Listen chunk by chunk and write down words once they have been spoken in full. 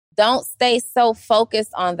don't stay so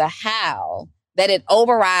focused on the how that it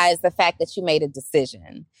overrides the fact that you made a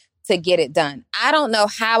decision to get it done. I don't know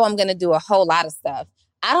how I'm going to do a whole lot of stuff.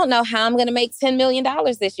 I don't know how I'm going to make $10 million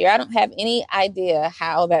this year. I don't have any idea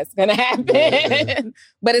how that's going to happen,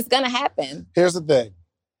 but it's going to happen. Here's the thing.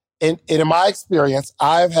 In my experience,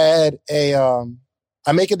 I've had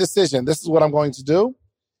I make a decision. This is what I'm going to do.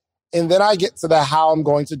 And then I get to the how I'm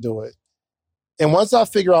going to do it. And once I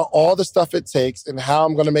figure out all the stuff it takes and how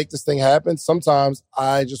I'm going to make this thing happen, sometimes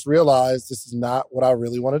I just realize this is not what I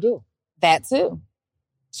really want to do. That too.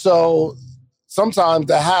 So sometimes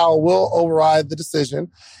the how will override the decision.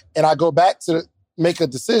 And I go back to make a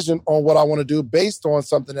decision on what I want to do based on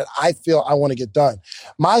something that I feel I want to get done.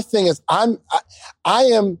 My thing is,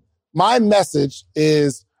 my message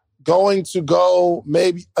is going to go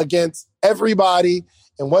maybe against everybody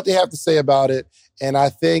and what they have to say about it. And I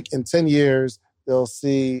think in 10 years, they'll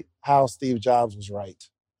see how Steve Jobs was right.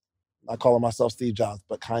 I call myself Steve Jobs,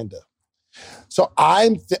 but kind of. So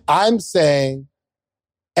I'm saying,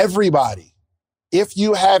 everybody, if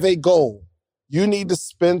you have a goal, you need to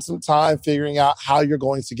spend some time figuring out how you're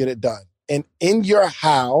going to get it done. And in your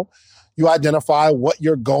how, you identify what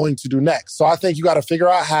you're going to do next. So I think you got to figure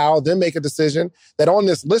out how, then make a decision that on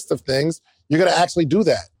this list of things, you're going to actually do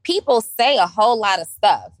that. People say a whole lot of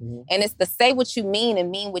stuff. Mm-hmm. And it's the say what you mean and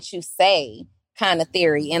mean what you say kind of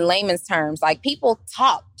theory in layman's terms. Like people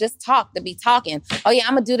just talk to be talking. Oh yeah,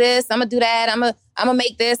 I'm going to do this. I'm going to do that. I'm going to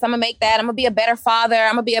make this. I'm going to make that. I'm going to be a better father.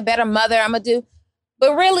 I'm going to be a better mother. I'm going to do.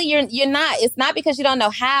 But really, you're not. It's not because you don't know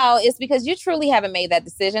how. It's because you truly haven't made that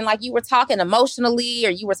decision. Like you were talking emotionally or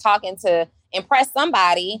you were talking to impress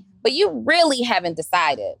somebody, but you really haven't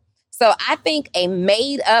decided. So I think a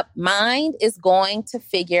made up mind is going to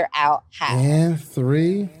figure out how. And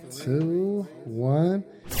 3, 2, 1.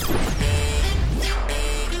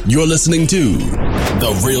 You're listening to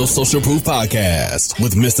The Real Social Proof Podcast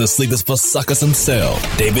with Mr. Sleepers for Suckers himself,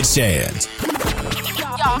 David Shands.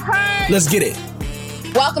 Y'all heard? Let's get it.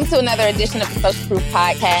 Welcome to another edition of the Social Proof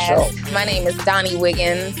Podcast. Sure. My name is Donnie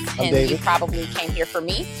Wiggins, and David. You probably came here for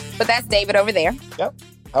me, but that's David over there. Yep.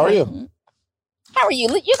 How are you? Mm-hmm. How are you?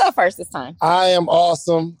 You go first this time. I am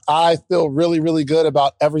awesome. I feel really, really good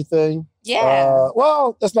about everything. Yeah.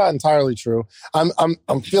 Well, that's not entirely true. I'm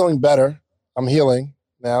feeling better. I'm healing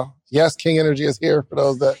now. Yes, King Energy is here for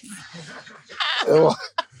those that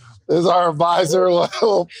is our advisor. Our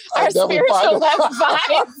spiritual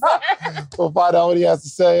advisor. We'll find out what he has to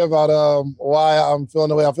say about why I'm feeling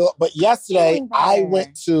the way I feel. But yesterday, I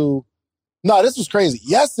went to... No, this was crazy.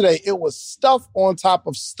 Yesterday, it was stuff on top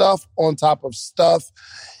of stuff on top of stuff.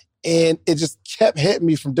 And it just kept hitting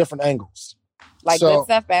me from different angles. Like good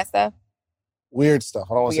stuff, bad stuff? Weird stuff.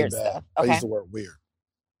 I don't want to say bad. Stuff. Okay. I use the word weird.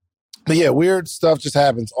 But yeah, weird stuff just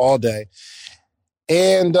happens all day.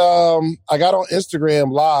 And I got on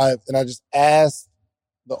Instagram Live and I just asked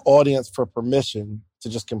the audience for permission to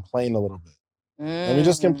just complain a little bit. Let me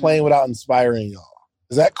just complain without inspiring y'all.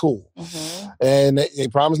 Is that cool? Mm-hmm. And they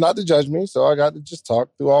promised not to judge me, so I got to just talk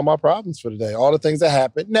through all my problems for today, all the things that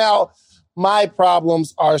happened. Now, my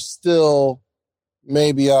problems are still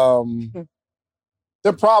maybe,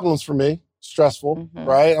 they're problems for me, stressful,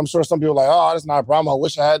 right? I'm sure some people are like, oh, that's not a problem. I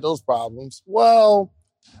wish I had those problems. Well,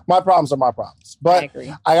 my problems are my problems. But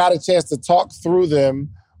I got a chance to talk through them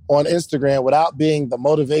on Instagram without being the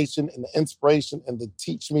motivation and the inspiration and to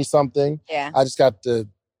teach me something. Yeah. I just got to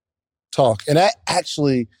talk. And that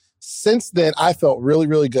actually, since then, I felt really,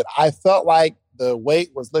 really good. I felt like the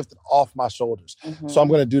weight was lifted off my shoulders. So I'm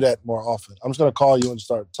going to do that more often. I'm just going to call you and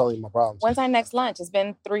start telling you my problems. When's our next lunch? It's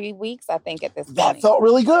been 3 weeks, I think, at this point. That felt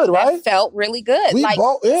really good, right? That felt really good.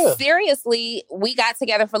 Seriously, we got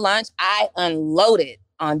together for lunch. I unloaded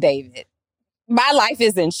on David. My life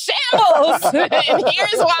is in shambles. And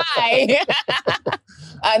here's why.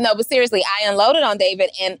 No, but seriously, I unloaded on David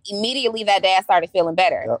and immediately that day I started feeling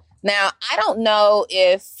better. Yep. Now, I don't know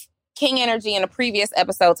if King Energy in a previous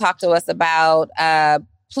episode talked to us about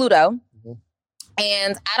Pluto.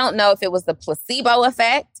 And I don't know if it was the placebo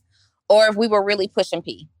effect or if we were really pushing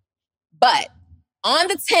P. But on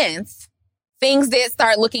the 10th, things did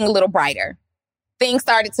start looking a little brighter. Things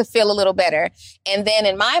started to feel a little better. And then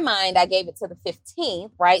in my mind, I gave it to the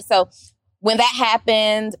 15th, right? So when that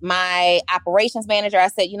happened, my operations manager, I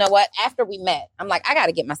said, you know what? After we met, I'm like, I got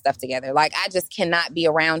to get my stuff together. Like, I just cannot be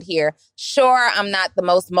around here. Sure, I'm not the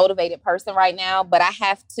most motivated person right now, but I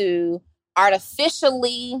have to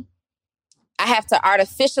artificially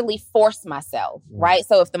force myself, right?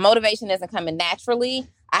 So if the motivation isn't coming naturally,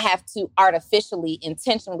 I have to artificially,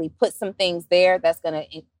 intentionally put some things there that's going to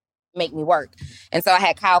make me work. And so I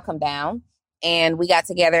had Kyle come down And we got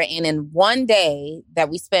together, and in one day that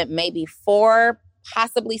we spent maybe 4,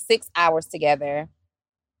 possibly 6 hours together,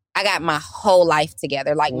 I got my whole life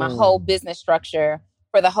together, like my whole business structure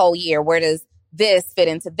for the whole year. Where does this fit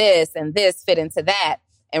into this and this fit into that?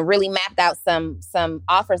 And really mapped out some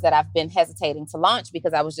offers that I've been hesitating to launch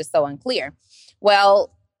because I was just so unclear.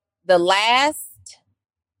 Well, the last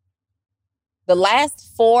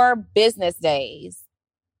 4 business days,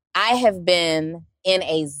 I have been in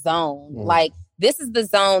a zone. Like, this is the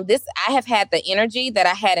zone. I have had the energy that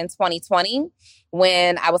I had in 2020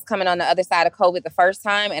 when I was coming on the other side of COVID the first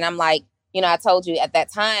time. And I'm like, I told you at that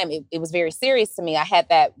time, it was very serious to me. I had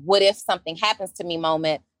that what if something happens to me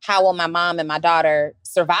moment. How will my mom and my daughter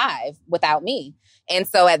survive without me? And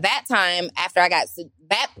so at that time, after I got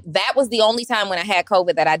that was the only time when I had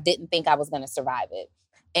COVID that I didn't think I was going to survive it.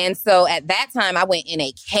 And so at that time, I went in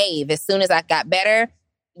a cave. As soon as I got better,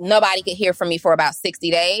 nobody could hear from me for about 60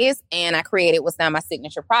 days. And I created what's now my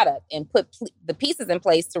signature product and put the pieces in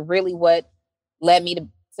place to really what led me to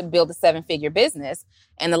build a 7-figure business.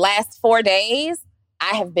 And the last 4 days,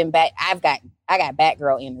 I have been back. I got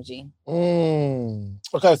Batgirl energy.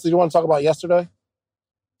 Okay, so you want to talk about yesterday?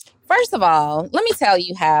 First of all, let me tell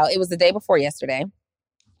you how it was the day before yesterday.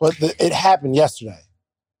 But it happened yesterday.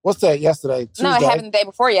 What's that? Yesterday? Tuesday? No, it happened the day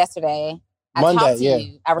before yesterday. Monday, I talked to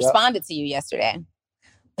you. I responded to you yesterday.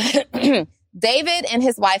 David and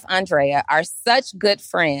his wife, Andrea, are such good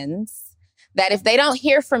friends that if they don't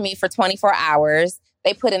hear from me for 24 hours,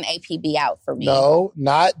 they put an APB out for me. No,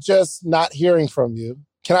 not just not hearing from you.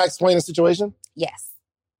 Can I explain the situation? Yes.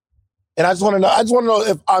 And I just want to know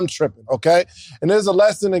if I'm tripping, okay? And there's a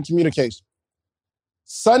lesson in communication.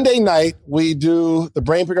 Sunday night, we do the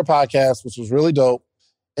Brain Picker podcast, which was really dope.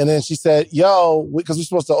 And then she said, because we're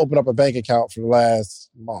supposed to open up a bank account for the last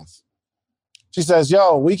month. She says,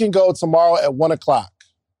 we can go tomorrow at 1:00.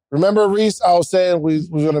 Remember, Reese, I was saying we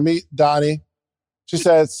were going to meet Donnie. She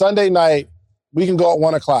said, Sunday night, we can go at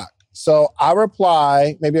 1:00. So I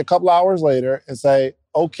reply maybe a couple hours later and say,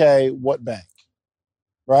 okay, what bank?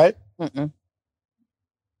 Right? Mm-mm.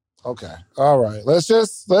 Okay. All right. Let's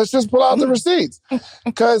just pull out the receipts.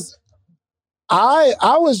 Because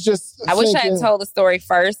I was just I wish I had told the story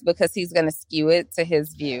first because he's going to skew it to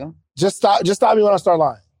his view. Just stop me when I start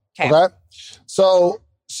lying. Okay? So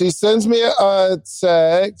she sends me a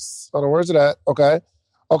text. Hold on, where's it at? Okay.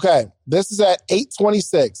 This is at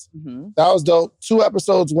 8:26. That was dope. 2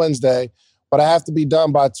 episodes Wednesday, but I have to be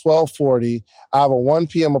done by 12:40. I have a 1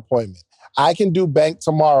 p.m. appointment. I can do bank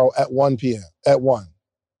tomorrow at 1 p.m. At 1.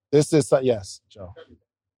 This is, yes, Joe.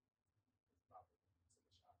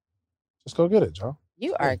 Just go get it, Joe.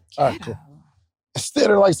 You are all right, cool.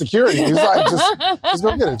 Standing like security. He's like, just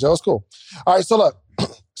go get it, Joe. It's cool. All right, so look.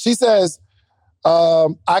 She says,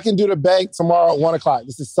 I can do the bank tomorrow at 1:00.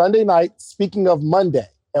 This is Sunday night. Speaking of Monday,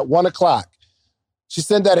 at 1:00. She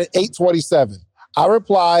sent that at 8:27. I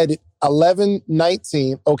replied at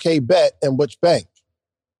 11:19, okay, bet, and which bank?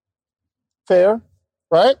 Fair,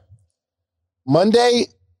 right? Monday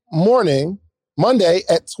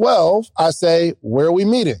at 12, I say, where are we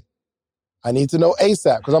meeting? I need to know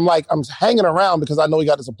ASAP because I'm hanging around because I know we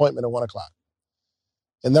got this appointment at 1:00.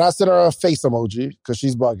 And then I sent her a face emoji because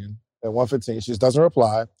she's bugging at 1:15. She just doesn't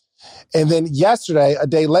reply. And then yesterday, a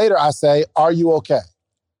day later, I say, are you okay?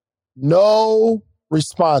 No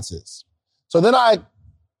responses. So then I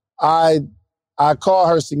call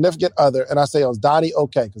her significant other and I say, is Donnie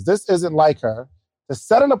okay? Because this isn't like her to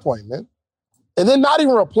set an appointment and then not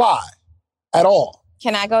even reply at all.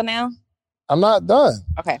 Can I go now? I'm not done.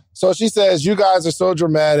 Okay. So she says, you guys are so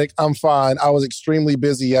dramatic. I'm fine. I was extremely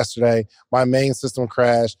busy yesterday. My main system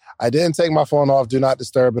crashed. I didn't take my phone off. Do not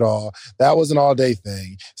disturb at all. That was an all-day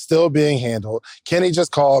thing. Still being handled. Kenny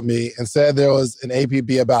just called me and said there was an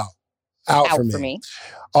APB out for me.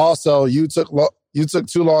 Also, you took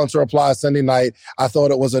too long to reply Sunday night. I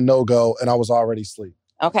thought it was a no-go and I was already asleep.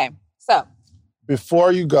 Okay. So.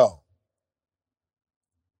 Before you go,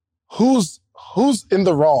 who's in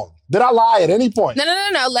the wrong? Did I lie at any point? No.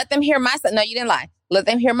 Let them hear my... No, you didn't lie. Let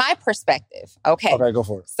them hear my perspective. Okay. Okay, go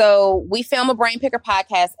for it. So we film a Brain Picker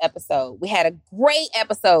podcast episode. We had a great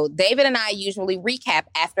episode. David and I usually recap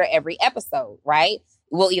after every episode, right?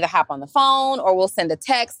 We'll either hop on the phone or we'll send a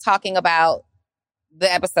text talking about the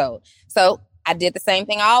episode. So I did the same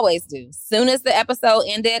thing I always do. Soon as the episode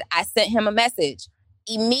ended, I sent him a message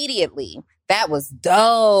immediately. That was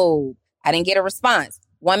dope. I didn't get a response.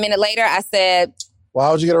 1 minute later, I said... Why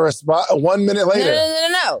would you get a response 1 minute later?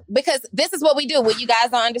 No. Because this is what we do. What you guys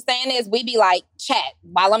don't understand is we be like, chat.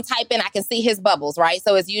 While I'm typing, I can see his bubbles, right?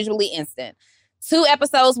 So it's usually instant. 2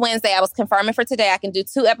 episodes Wednesday. I was confirming for today. I can do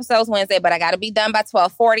 2 episodes Wednesday, but I got to be done by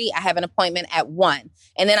 12:40. I have an appointment at 1.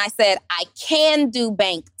 And then I said, I can do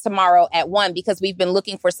bank tomorrow at 1 because we've been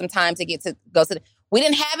looking for some time to go to we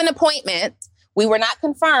didn't have an appointment. We were not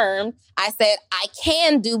confirmed. I said, I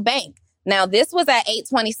can do bank. Now, this was at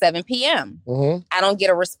 8:27 p.m. Mm-hmm. I don't get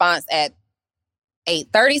a response at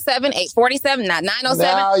 8:37, 8:47, not 9:07.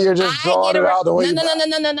 Now you're just drawing it out the way. No.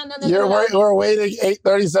 We're waiting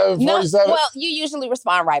 8:37, 47. Well, you usually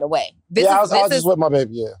respond right away. I was just with my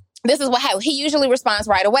baby, yeah. This is what happens. He usually responds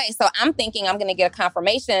right away. So I'm thinking I'm going to get a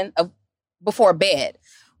confirmation of before bed.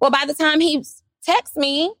 Well, by the time he texts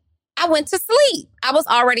me, I went to sleep. I was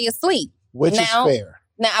already asleep. Which is fair.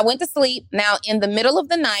 Now, I went to sleep. Now, in the middle of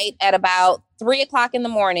the night at about 3 o'clock in the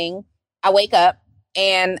morning, I wake up.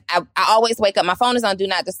 And I always wake up. My phone is on Do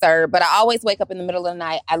Not Disturb, but I always wake up in the middle of the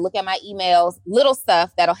night. I look at my emails, little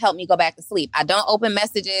stuff that'll help me go back to sleep. I don't open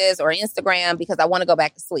messages or Instagram because I want to go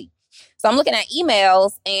back to sleep. So I'm looking at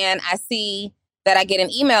emails and I see that I get an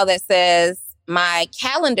email that says my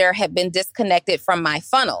calendar had been disconnected from my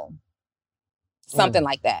funnel. Something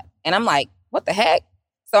like that. And I'm like, what the heck?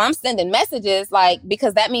 So I'm sending messages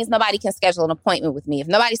because that means nobody can schedule an appointment with me. If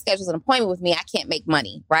nobody schedules an appointment with me, I can't make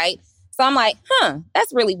money, right? So I'm like,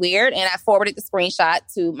 that's really weird. And I forwarded the screenshot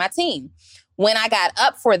to my team. When I got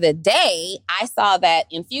up for the day, I saw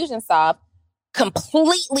that Infusionsoft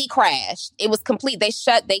completely crashed. It was complete. They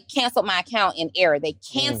canceled my account in error. They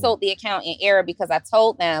canceled the account in error because I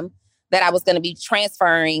told them that I was going to be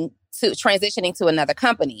transitioning to another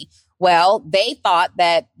company. Well, they thought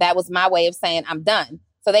that was my way of saying I'm done.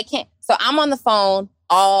 So they can't. So I'm on the phone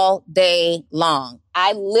all day long.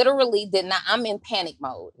 I literally did not. I'm in panic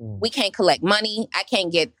mode. We can't collect money. I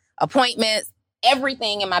can't get appointments.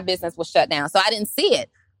 Everything in my business was shut down. So I didn't see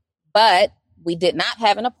it. But we did not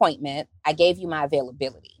have an appointment. I gave you my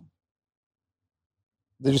availability.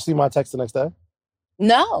 Did you see my text the next day?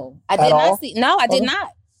 No, I did not see. No, I did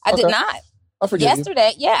not. I did not. I forget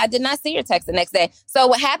yesterday. Yeah, I did not see your text the next day. So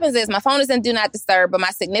what happens is my phone is in Do Not Disturb, but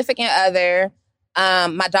my significant other,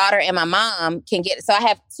 my daughter and my mom can get, so I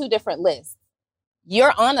have 2 different lists.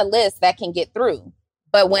 You're on a list that can get through.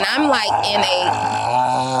 But when I'm in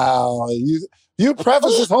Wow. You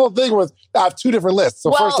preface this whole thing with, I have 2 different lists.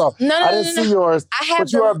 So first off, I didn't see yours.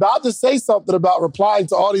 But you were about to say something about replying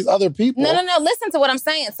to all these other people. No. Listen to what I'm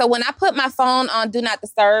saying. So when I put my phone on Do Not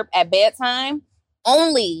Disturb at bedtime,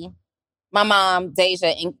 only my mom, Deja,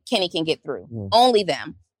 and Kenny can get through. Only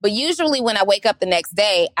them. But usually when I wake up the next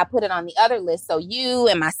day, I put it on the other list so you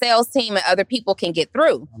and my sales team and other people can get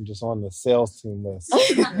through. I'm just on the sales team list.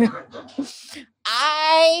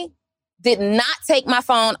 I did not take my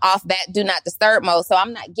phone off that Do Not Disturb mode, so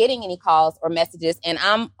I'm not getting any calls or messages, and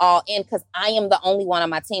I'm all in because I am the only one on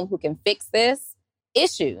my team who can fix this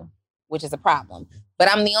issue, which is a problem. But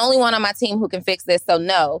I'm the only one on my team who can fix this, so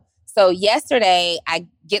no. So yesterday, I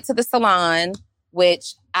get to the salon,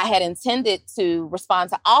 which I had intended to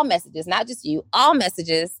respond to all messages, not just you, all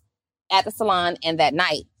messages at the salon and that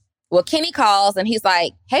night. Well, Kenny calls and he's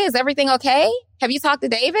like, hey, is everything okay? Have you talked to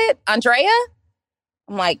David? Andrea?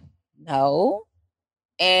 I'm like, no.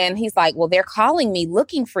 And he's like, well, they're calling me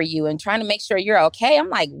looking for you and trying to make sure you're okay. I'm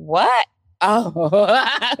like, what? Oh,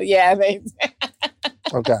 yeah.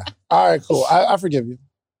 Okay. All right, cool. I forgive you.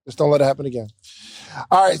 Just don't let it happen again.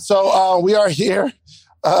 All right. So we are here.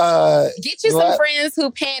 Get you some friends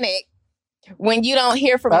who panic when you don't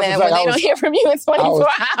hear from them, when they don't hear from you in 24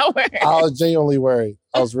 hours. I was genuinely worried.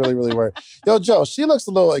 I was really, really worried. Yo, Joe, she looks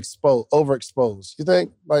a little overexposed. You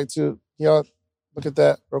think? Look at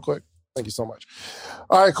that real quick. Thank you so much.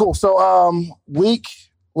 All right, cool. So week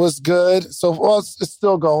was good. So it's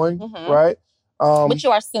still going, right? But you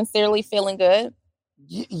are sincerely feeling good?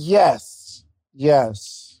 Yes.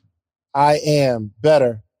 I am.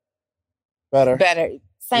 Better.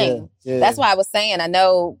 Same. Yeah. That's why I was saying, I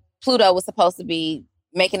know Pluto was supposed to be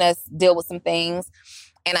making us deal with some things.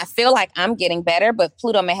 And I feel like I'm getting better, but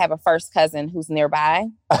Pluto may have a first cousin who's nearby.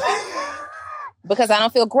 Because I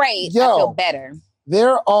don't feel great. I feel better.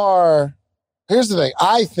 Here's the thing.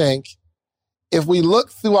 I think if we look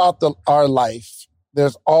throughout our life,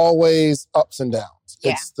 there's always ups and downs.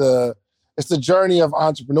 Yeah. It's the journey of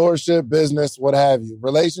entrepreneurship, business, what have you.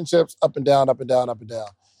 Relationships, up and down, up and down, up and down.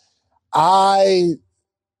 I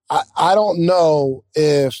don't know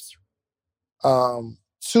if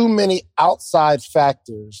too many outside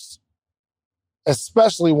factors,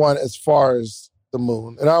 especially one as far as the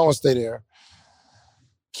moon, and I don't want to stay there,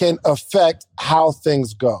 can affect how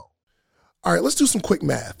things go. All right, let's do some quick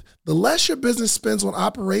math. The less your business spends on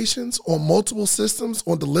operations, on multiple systems,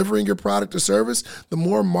 on delivering your product or service, the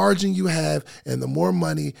more margin you have and the more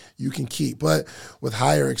money you can keep. But with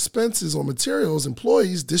higher expenses on materials,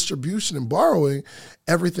 employees, distribution, and borrowing,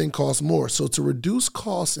 everything costs more. So to reduce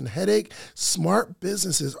costs and headache, smart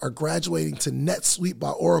businesses are graduating to NetSuite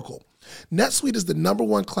by Oracle. NetSuite is the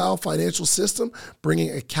 #1 cloud financial system, bringing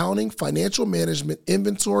accounting, financial management,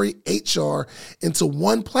 inventory, HR into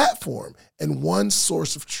one platform and one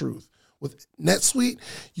source of truth. With NetSuite,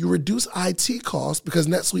 you reduce IT costs because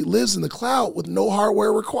NetSuite lives in the cloud with no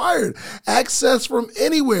hardware required. Access from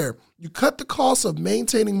anywhere. You cut the cost of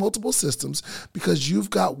maintaining multiple systems because you've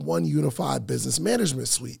got one unified business management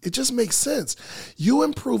suite. It just makes sense. You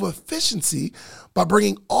improve efficiency by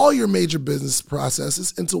bringing all your major business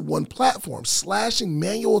processes into one platform, slashing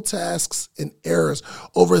manual tasks and errors.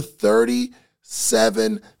 Over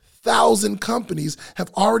 37,000 companies have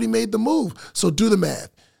already made the move. So do the math.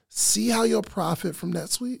 See how you'll profit from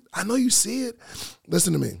NetSuite? I know you see it.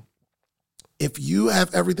 Listen to me. If you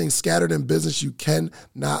have everything scattered in business, you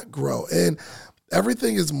cannot grow. And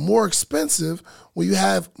everything is more expensive when you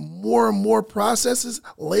have more and more processes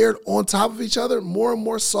layered on top of each other, more and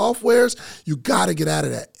more softwares. You got to get out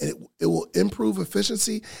of that. And it will improve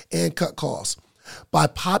efficiency and cut costs. By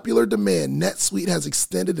popular demand, NetSuite has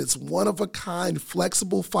extended its one-of-a-kind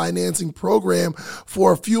flexible financing program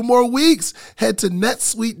for a few more weeks. Head to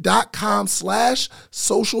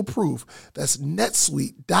netsuite.com/socialproof. That's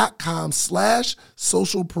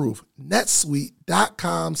netsuite.com/socialproof.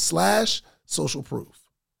 netsuite.com/socialproof.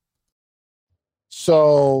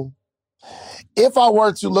 So if I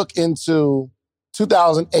were to look into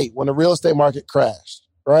 2008, when the real estate market crashed,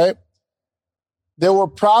 right? There will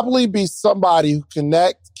probably be somebody who can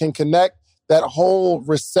connect that whole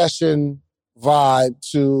recession vibe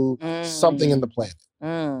to something in the planet.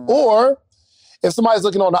 Or if somebody's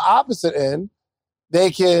looking on the opposite end,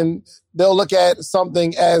 they'll look at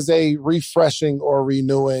something as a refreshing or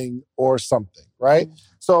renewing or something, right?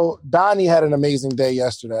 So Donnie had an amazing day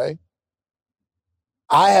yesterday.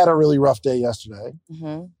 I had a really rough day yesterday.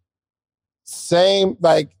 Same,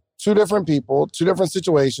 like two different people, two different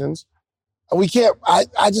situations. We can't, I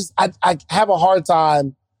have a hard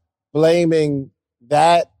time blaming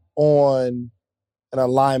that on an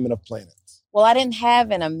alignment of planets. Well, I didn't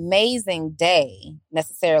have an amazing day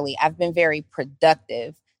necessarily. I've been very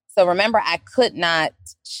productive. So remember, I could not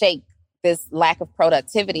shake this lack of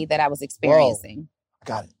productivity that I was experiencing. Whoa. I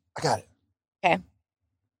got it. Okay.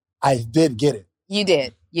 I did get it. You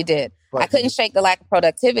did. But I couldn't shake the lack of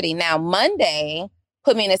productivity. Now, Monday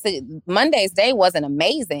put me in Monday's day wasn't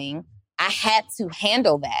amazing. I had to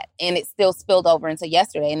handle that, and it still spilled over into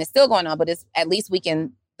yesterday, and it's still going on, but it's at least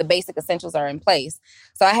the basic essentials are in place.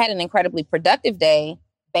 So I had an incredibly productive day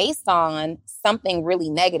based on something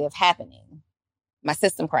really negative happening, my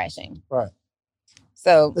system crashing. Right.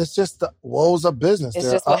 So it's just the woes of business. It's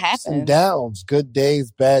there just are what ups happens. And downs, good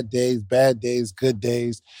days, bad days, good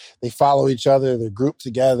days. They follow each other. They're grouped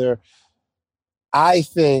together. I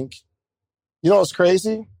think, you know what's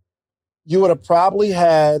crazy? You would have probably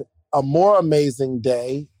had a more amazing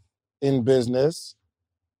day in business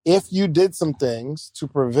if you did some things to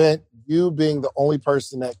prevent you being the only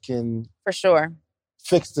person that can for sure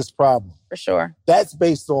fix this problem. For sure. That's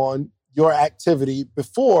based on your activity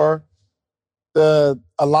before the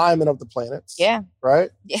alignment of the planets. Yeah. Right?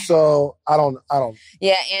 Yeah. So I don't.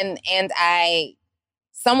 Yeah, and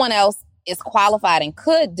someone else is qualified and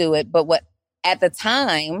could do it, but what at the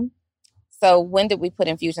time, so when did we put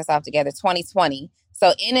Infusionsoft together? 2020.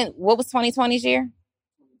 So what was 2020's year?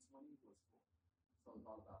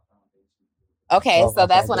 Okay, so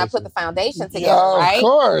that's when I put the foundation together, right? Of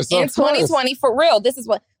course. In 2020, for real, this is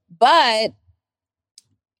what, but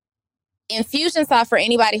Infusionsoft, for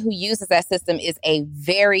anybody who uses that system, is a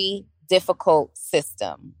very difficult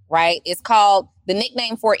system, right? It's called, the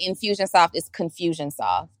nickname for Infusionsoft is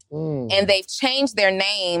Confusionsoft. And they've changed their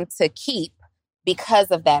name to Keep because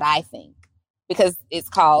of that, I think. Because it's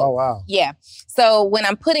called... Oh, wow. Yeah. So when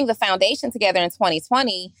I'm putting the foundation together in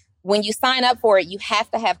 2020, when you sign up for it, you have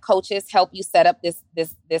to have coaches help you set up this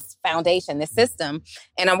foundation, this system.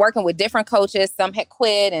 And I'm working with different coaches. Some had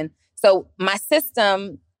quit. And so my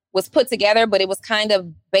system was put together, but it was kind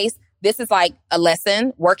of based... This is like a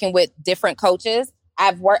lesson, working with different coaches.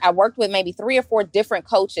 I worked with maybe 3 or 4 different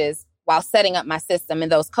coaches while setting up my system.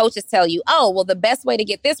 And those coaches tell you, oh, well, the best way to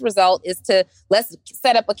get this result is let's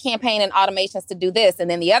set up a campaign and automations to do this. And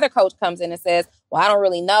then the other coach comes in and says, well, I don't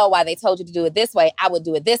really know why they told you to do it this way. I would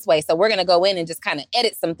do it this way. So we're going to go in and just kind of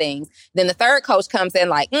edit some things. Then the third coach comes in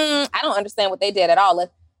like, I don't understand what they did at all.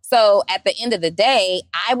 So at the end of the day,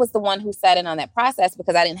 I was the one who sat in on that process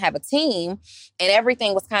because I didn't have a team and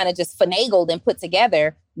everything was kind of just finagled and put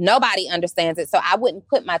together. Nobody understands it. So I wouldn't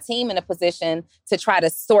put my team in a position to try to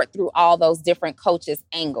sort through all those different coaches'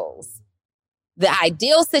 angles. The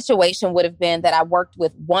ideal situation would have been that I worked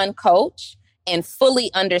with one coach and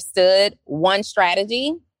fully understood one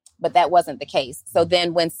strategy, but that wasn't the case. So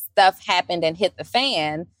then when stuff happened and hit the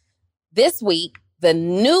fan, this week, the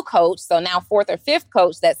new coach, so now fourth or fifth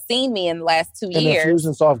coach that's seen me in the last 2 years. And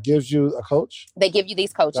Infusionsoft gives you a coach? They give you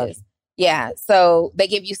these coaches. Gotcha. Yeah. So they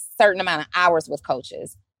give you a certain amount of hours with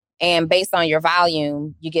coaches. And based on your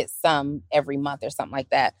volume, you get some every month or something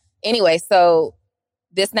like that. Anyway, so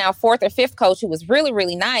this now fourth or fifth coach who was really,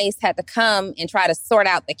 really nice had to come and try to sort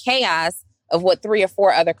out the chaos of what 3 or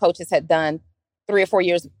 4 other coaches had done 3 or 4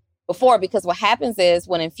 years before. Because what happens is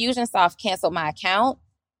when Infusionsoft canceled my account,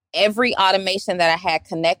 every automation that I had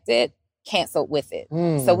connected canceled with it.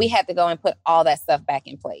 So we had to go and put all that stuff back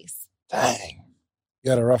in place. Dang.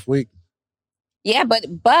 You had a rough week. Yeah, but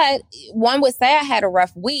one would say I had a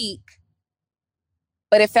rough week,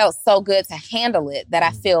 but it felt so good to handle it that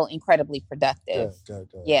I feel incredibly productive. Good.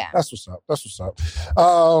 Yeah. That's what's up.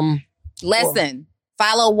 Lesson,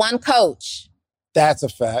 follow one coach. That's a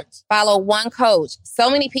fact. Follow one coach. So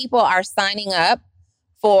many people are signing up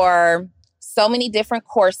for so many different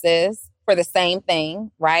courses for the same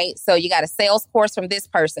thing, right? So you got a sales course from this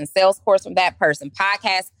person, sales course from that person,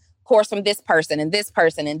 podcast course from this person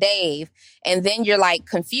and Dave. And then you're like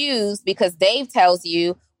confused because Dave tells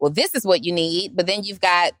you, well, this is what you need. But then you've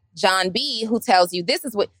got John B who tells you this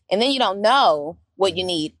is what, and then you don't know what you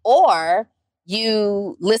need. Or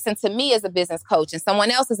you listen to me as a business coach and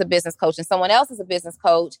someone else is a business coach and someone else is a business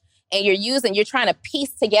coach. And you're trying to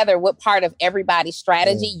piece together what part of everybody's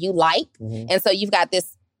strategy you like. And so you've got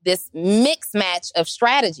this mix match of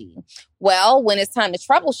strategy. Well, when it's time to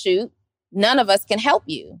troubleshoot, none of us can help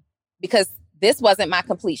you because this wasn't my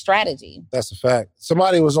complete strategy. That's a fact.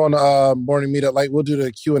 Somebody was on morning meetup, like we'll do the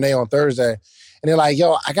Q&A on Thursday. And they're like,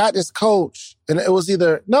 yo, I got this coach. And it was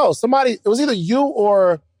either you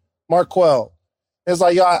or Marquel. It's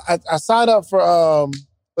like, yo, I signed up for,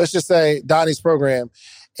 let's just say Donnie's program.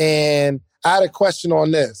 And I had a question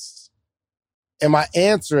on this. And my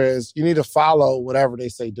answer is you need to follow whatever they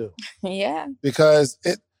say do. Yeah. Because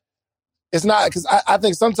it's not, because I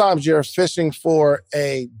think sometimes you're fishing for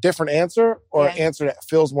a different answer or an answer that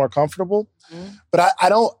feels more comfortable. But I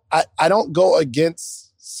don't go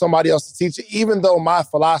against somebody else's teaching, even though my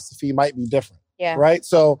philosophy might be different. Yeah. Right?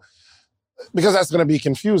 So, because that's going to be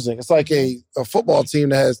confusing. It's like a football team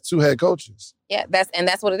that has 2 head coaches. Yeah,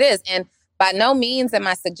 that's what it is. And by no means am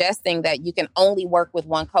I suggesting that you can only work with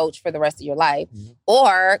one coach for the rest of your life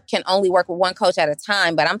or can only work with one coach at a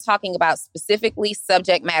time. But I'm talking about specifically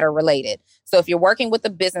subject matter related. So if you're working with a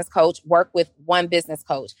business coach, work with one business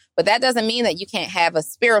coach. But that doesn't mean that you can't have a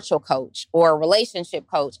spiritual coach or a relationship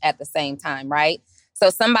coach at the same time, right? So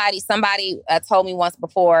somebody told me once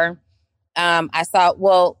before, I saw,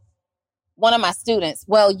 one of my students,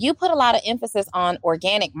 you put a lot of emphasis on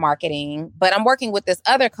organic marketing, but I'm working with this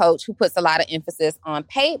other coach who puts a lot of emphasis on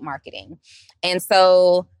paid marketing. And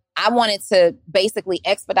so I wanted to basically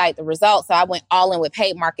expedite the results. So I went all in with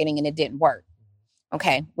paid marketing and it didn't work.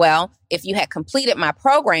 Okay, well, if you had completed my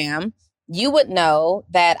program, you would know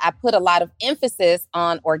that I put a lot of emphasis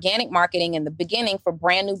on organic marketing in the beginning for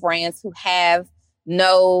brand new brands who have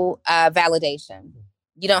no validation.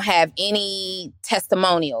 You don't have any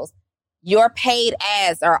testimonials. Your paid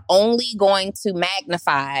ads are only going to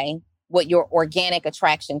magnify what your organic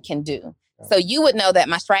attraction can do. So you would know that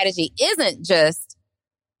my strategy isn't just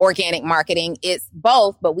organic marketing, it's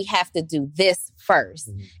both, but we have to do this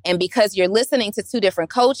first. And because you're listening to 2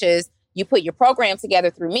 different coaches, you put your program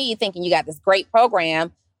together through me thinking you got this great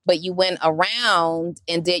program, but you went around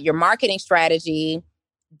and did your marketing strategy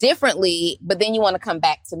differently, but then you want to come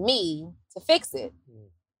back to me to fix it.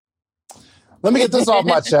 Let me get this off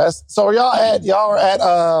my chest. So y'all are at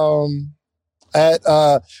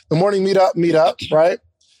the morning meetup, right?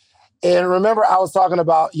 And remember, I was talking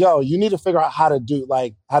about, you need to figure out how to do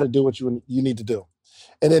what you need to do.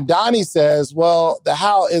 And then Donnie says, well, the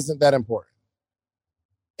how isn't that important.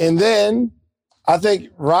 And then I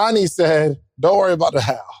think Ronnie said, don't worry about the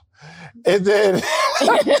how. And then,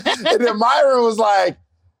 Myron was like,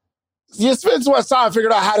 you spend too much time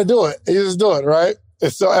figuring out how to do it. And you just do it, right?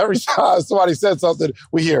 And so every time somebody said something,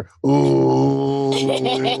 we hear, ooh.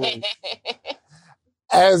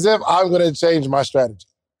 As if I'm going to change my strategy.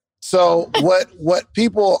 So what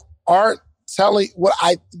people aren't telling,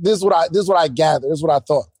 this is what I gather, this is what I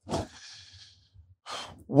thought.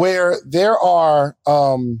 Where there are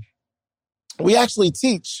we actually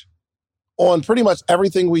teach on pretty much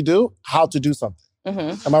everything we do how to do something.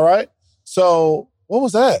 Mm-hmm. Am I right? So what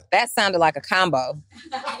was that? That sounded like a combo.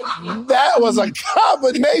 That was a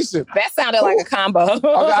combination. That sounded like a combo. Okay,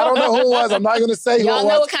 I don't know who it was. I'm not going to say who it was. Y'all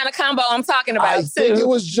know what kind of combo I'm talking about, I think it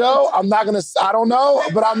was Joe. I'm not going to, I don't know,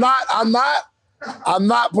 but I'm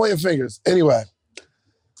not pointing fingers. Anyway.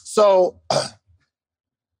 So,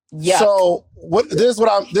 this is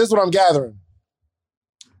what I'm gathering.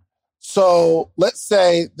 So let's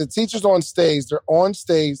say the teacher's on stage, they're on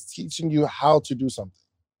stage teaching you how to do something.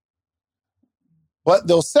 But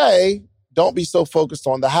they'll say, don't be so focused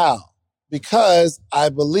on the how. Because I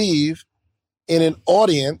believe in an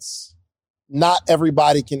audience, not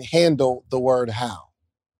everybody can handle the word how.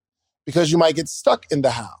 Because you might get stuck in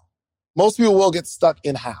the how. Most people will get stuck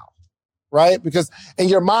in how, right? Because in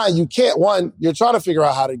your mind, you're trying to figure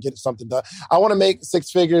out how to get something done. I want to make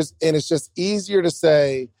 6 figures, and it's just easier to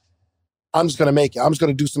say, I'm just going to make it. I'm just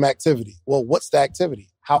going to do some activity. Well, what's the activity?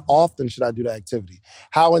 How often should I do the activity?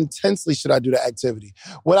 How intensely should I do the activity?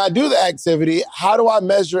 When I do the activity, how do I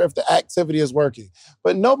measure if the activity is working?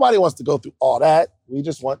 But nobody wants to go through all that. We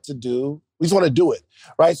just want to do it,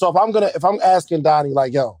 right? So if I'm asking Donnie,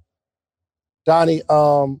 like, yo, Donnie,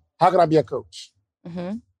 how can I be a coach?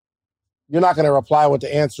 Mm-hmm. You're not going to reply with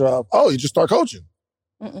the answer of, oh, you just start coaching.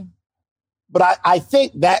 Mm-mm. But I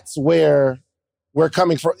think that's where we're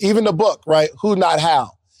coming from. Even the book, right? Who, not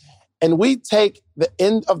how. And we take the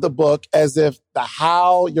end of the book as if the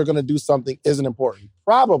how you're going to do something isn't important.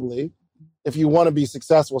 Probably, if you want to be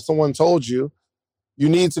successful, someone told you, you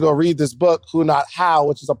need to go read this book, Who, Not How,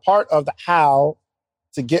 which is a part of the how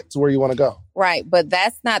to get to where you want to go. Right. But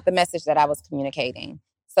that's not the message that I was communicating.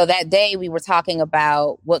 So that day we were talking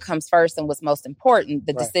about what comes first and what's most important,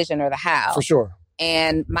 the decision or the how. For sure.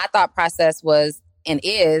 And my thought process was and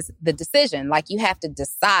is the decision. Like you have to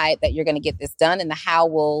decide that you're going to get this done, and the how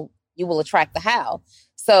you will attract the how.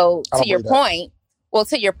 So to your point,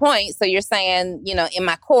 so you're saying, in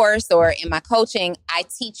my course or in my coaching, I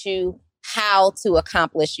teach you how to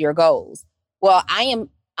accomplish your goals. Well, I am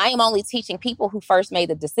only teaching people who first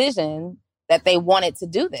made the decision that they wanted to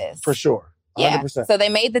do this. For sure. 100%. Yeah. So they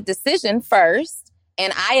made the decision first.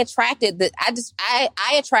 And I attracted I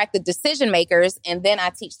attract the decision makers, and then I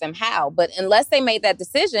teach them how. But unless they made that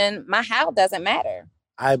decision, my how doesn't matter.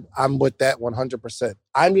 I'm with that 100%.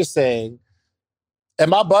 I'm just saying,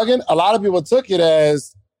 am I bugging? A lot of people took it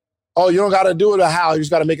as, oh, you don't got to do it a how, you just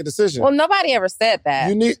got to make a decision. Well, nobody ever said that.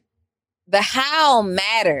 The how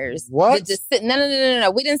matters. What?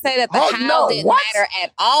 No. We didn't say that the how didn't matter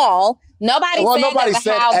at all. Nobody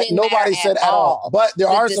said at all. But there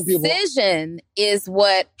are some people. The decision is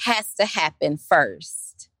what has to happen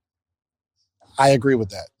first. I agree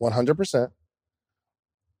with that 100%.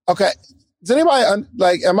 Okay. Does anybody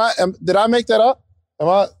did I make that up? Am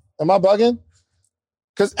I bugging?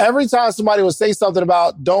 Because every time somebody would say something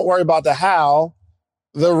about don't worry about the how,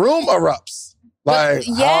 the room erupts. Like,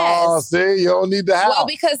 yes. Oh, see, you don't need the how. Well,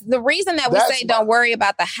 because the reason that we say don't worry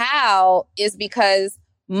about the how is because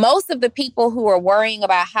most of the people who are worrying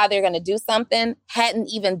about how they're going to do something hadn't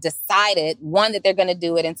even decided, 1, that they're going to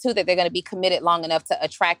do it, and 2, that they're going to be committed long enough to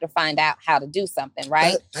attract or find out how to do something,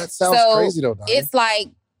 right? That sounds crazy, though, Donnie. It's like,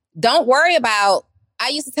 don't worry about, I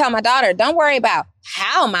used to tell my daughter, don't worry about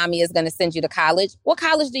how mommy is going to send you to college. What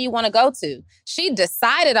college do you want to go to? She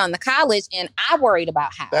decided on the college, and I worried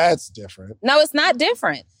about how. That's different. No, it's not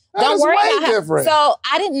different. Don't worry about how. Different. So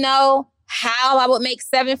I didn't know how I would make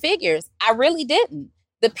 7 figures. I really didn't.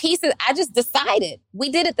 The pieces, I just decided. We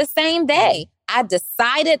did it the same day. I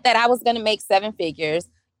decided that I was going to make 7 figures,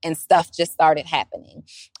 and stuff just started happening.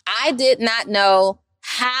 I did not know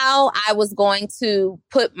how I was going to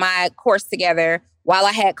put my course together while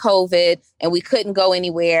I had COVID and we couldn't go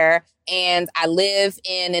anywhere. And I live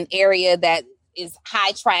in an area that is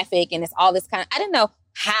high traffic and it's all this I didn't know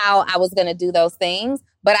how I was going to do those things,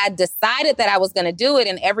 but I decided that I was going to do it.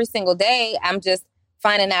 And every single day I'm just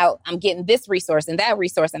finding out I'm getting this resource and that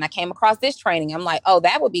resource. And I came across this training. I'm like, oh,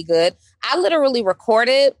 that would be good. I literally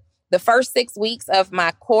recorded the first 6 weeks of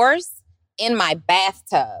my course in my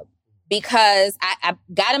bathtub. Because I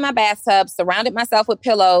got in my bathtub, surrounded myself with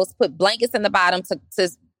pillows, put blankets in the bottom to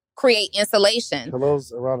create insulation.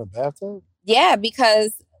 Pillows around a bathtub? Yeah,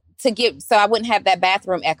 because so I wouldn't have that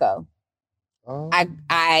bathroom echo. Oh.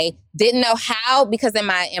 I didn't know how, because in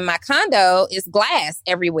my condo is glass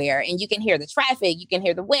everywhere, and you can hear the traffic, you can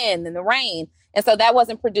hear the wind and the rain, and so that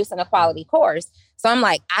wasn't producing a quality course. So I'm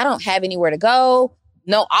like, I don't have anywhere to go.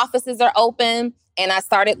 No offices are open, and I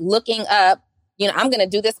started looking up. I'm going to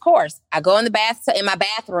do this course. I go in my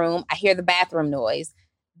bathroom. I hear the bathroom noise.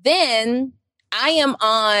 Then I am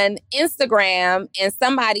on Instagram and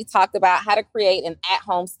somebody talked about how to create an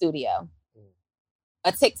at-home studio,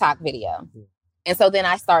 a TikTok video. And so then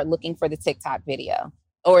I start looking for the TikTok video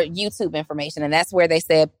or YouTube information. And that's where they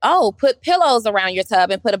said, oh, put pillows around your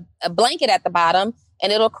tub and put a blanket at the bottom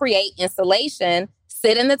and it'll create insulation,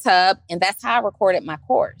 sit in the tub. And that's how I recorded my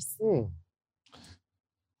course.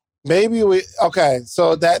 Okay.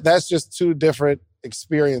 So that's just two different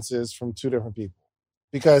experiences from two different people.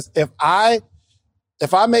 Because if I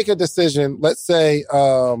make a decision, let's say,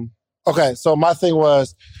 okay, so my thing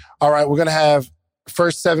was, all right, we're going to have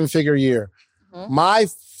first 7-figure year. Mm-hmm. My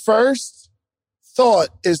first thought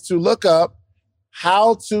is to look up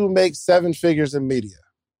how to make 7 figures in media.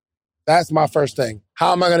 That's my first thing.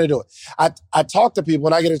 How am I going to do it? I talk to people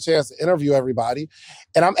when I get a chance to interview everybody,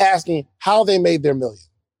 and I'm asking how they made their million.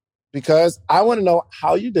 Because I want to know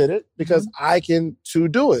how you did it, because I can too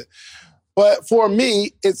do it. But for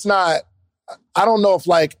me, it's not, I don't know if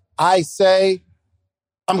like I say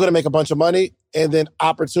I'm going to make a bunch of money and then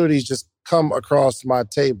opportunities just come across my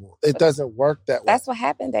table. It doesn't work that way. That's what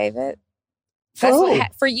happened, David.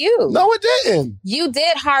 For you. No, it didn't. You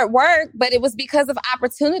did hard work, but it was because of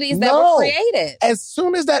opportunities that were created. As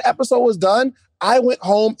soon as that episode was done, I went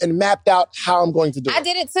home and mapped out how I'm going to do it. I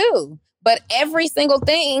did it too. But every single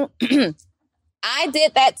thing, I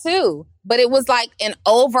did that too. But it was like an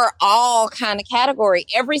overall kind of category.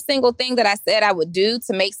 Every single thing that I said I would do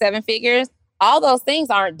to make 7 figures, all those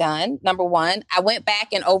things aren't done, number one. I went back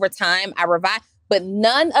and over time, I revised. But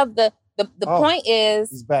none of the point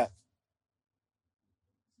is... He's back.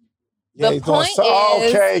 The point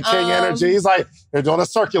is... Okay, King Energy. He's like, they're doing a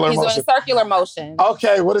circular motion. He's doing a circular motion.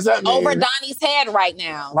 Okay, what does that mean? Over Donnie's head right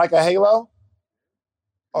now. Like a halo?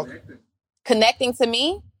 Okay. Connecting to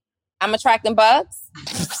me? I'm attracting bugs.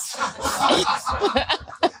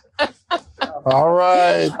 All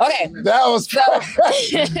right. Okay. That was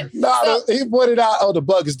he pointed out, the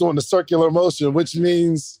bug is doing the circular motion, which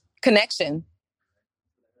means connection.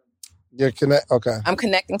 Okay. I'm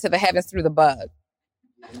connecting to the heavens through the bug.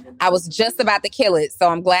 I was just about to kill it, so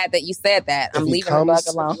I'm glad that you said that. I'm leaving the bug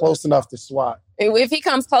alone. Close enough to swat. If he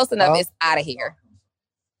comes close enough, it's out of here.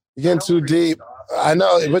 You're getting too deep. I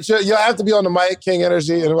know, but you'll have to be on the mic, King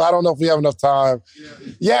Energy, and I don't know if we have enough time.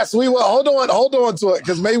 Yes, we will. Hold on to it,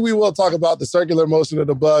 because maybe we will talk about the circular motion of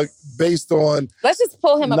the bug based on... Let's just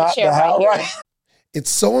pull him up a chair right here. It's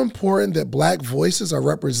so important that Black voices are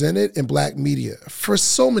represented in Black media for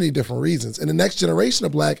so many different reasons. And the next generation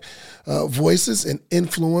of Black voices and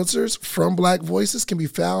influencers from Black voices can be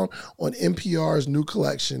found on NPR's new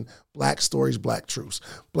collection, Black Stories, Black Truths.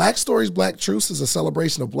 Black Stories, Black Truths is a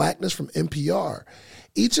celebration of Blackness from NPR.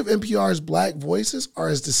 Each of NPR's Black voices are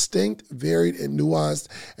as distinct, varied, and nuanced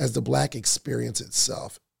as the Black experience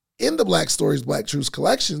itself. In the Black Stories, Black Truths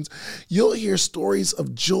collections, you'll hear stories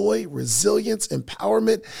of joy, resilience,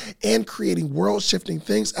 empowerment, and creating world-shifting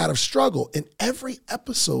things out of struggle. And every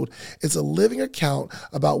episode is a living account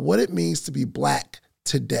about what it means to be Black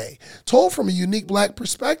today, told from a unique Black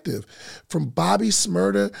perspective. From Bobby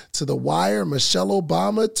Shmurda to The Wire, Michelle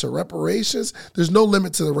Obama to reparations, there's no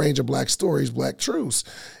limit to the range of Black stories, Black truths.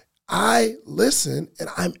 I listen and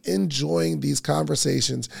I'm enjoying these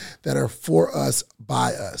conversations that are for us,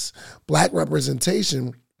 by us. Black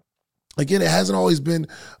representation, again, it hasn't always been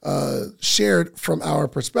shared from our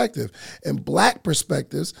perspective. And Black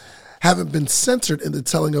perspectives haven't been centered in the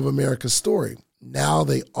telling of America's story. Now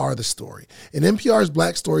they are the story. In NPR's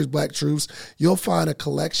Black Stories, Black Truths, you'll find a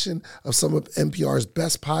collection of some of NPR's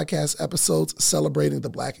best podcast episodes celebrating the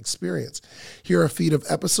Black experience. Here are a feed of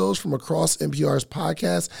episodes from across NPR's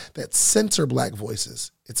podcasts that center Black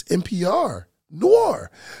voices. It's NPR Noir.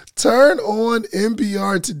 Turn on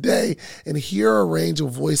NPR today and hear a range of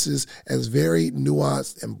voices as varied,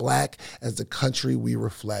 nuanced, and Black as the country we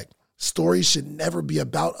reflect. Stories should never be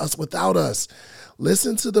about us without us.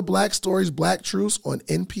 Listen to the Black Stories, Black Truths on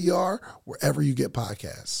NPR, wherever you get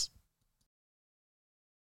podcasts.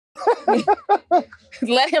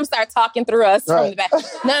 Let him start talking through us from the back.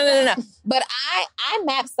 No. But I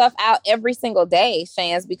map stuff out every single day,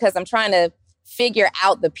 Shans, because I'm trying to figure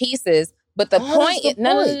out the pieces. But the point is,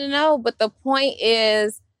 no. But the point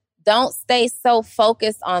is, don't stay so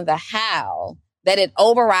focused on the how that it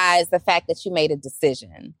overrides the fact that you made a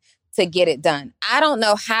decision to get it done. I don't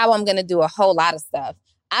know how I'm going to do a whole lot of stuff.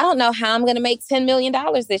 I don't know how I'm going to make $10 million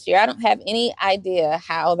this year. I don't have any idea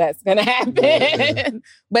how that's going to happen,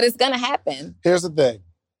 but it's going to happen. Here's the thing.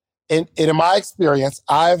 In my experience,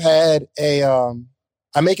 I've had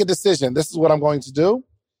I make a decision. This is what I'm going to do.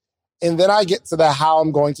 And then I get to the how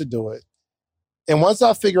I'm going to do it. And once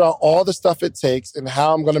I figure out all the stuff it takes and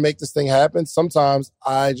how I'm going to make this thing happen, sometimes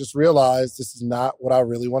I just realize this is not what I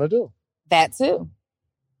really want to do. That too.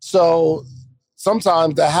 So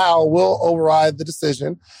sometimes the how will override the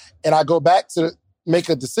decision. And I go back to make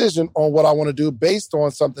a decision on what I want to do based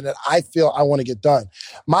on something that I feel I want to get done.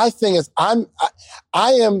 My thing is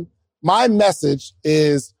my message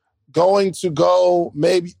is going to go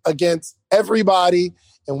maybe against everybody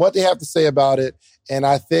and what they have to say about it. And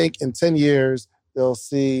I think in 10 years, they'll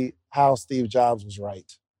see how Steve Jobs was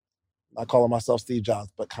right. I call myself Steve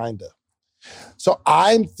Jobs, but kind of. So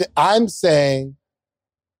I'm saying,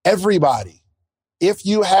 everybody, if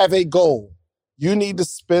you have a goal, you need to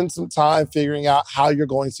spend some time figuring out how you're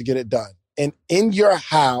going to get it done. And in your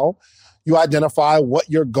how, you identify what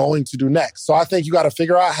you're going to do next. So I think you got to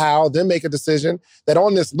figure out how, then make a decision that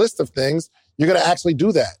on this list of things, you're going to actually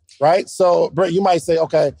do that, right? So, Brett, you might say,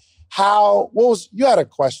 okay, you had a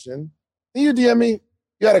question. Can you DM me?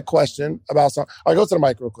 You had a question about something. All right, go to the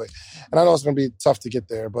mic real quick. And I know it's going to be tough to get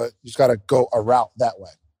there, but you just got to go a route that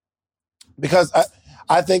way. Because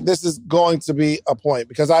I think this is going to be a point.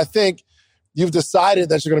 Because I think you've decided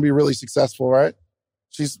that you're going to be really successful, right?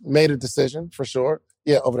 She's made a decision, for sure.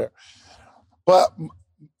 Yeah, over there. But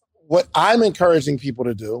what I'm encouraging people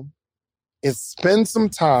to do is spend some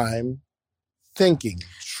time thinking,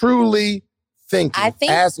 truly thinking,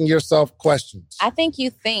 asking yourself questions. I think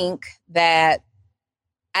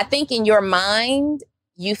in your mind,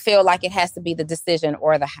 you feel like it has to be the decision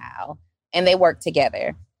or the how, and they work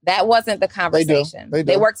together. That wasn't the conversation. They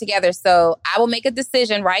do. They work together. So I will make a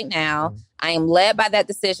decision right now. Mm-hmm. I am led by that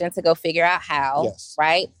decision to go figure out how,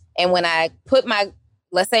 right? And when I put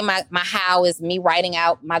let's say my how is me writing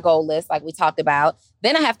out my goal list like we talked about,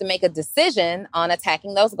 then I have to make a decision on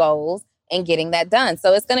attacking those goals and getting that done.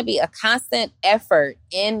 So it's going to be a constant effort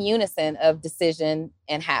in unison of decision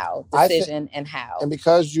and how. And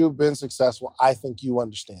because you've been successful, I think you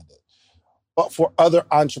understand it. But for other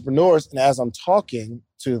entrepreneurs, and as I'm talking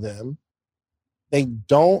to them, they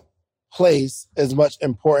don't place as much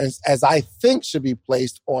importance as I think should be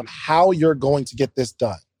placed on how you're going to get this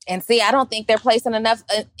done. And see, I don't think they're placing enough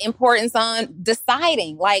importance on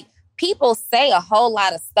deciding. Like, people say a whole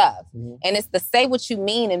lot of stuff. Mm-hmm. And it's the say what you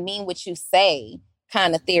mean and mean what you say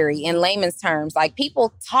kind of theory in layman's terms. Like,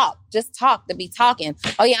 people just talk to be talking.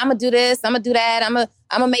 Oh yeah, I'm going to do this. I'm going to do that. I'm going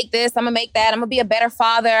to make this. I'm going to make that. I'm going to be a better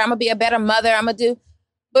father. I'm going to be a better mother. I'm going to do.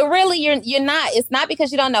 But really, you're not. It's not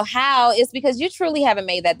because you don't know how. It's because you truly haven't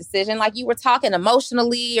made that decision. Like, you were talking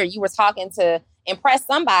emotionally or you were talking to impress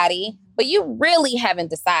somebody, but you really haven't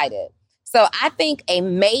decided. So I think a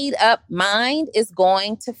made up mind is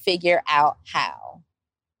going to figure out how.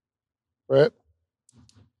 Right.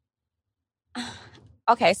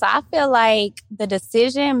 Okay, so I feel like the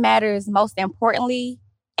decision matters most importantly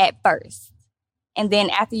at first. And then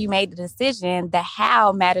after you made the decision, the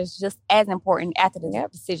how matters just as important after the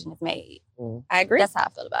decision is made. Mm. I agree. That's how I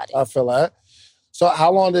feel about it. I feel that. So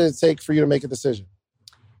how long did it take for you to make a decision?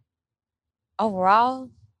 Overall,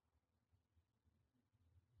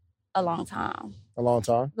 a long time. A long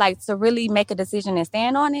time? Like, to really make a decision and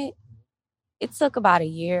stand on it, it took about a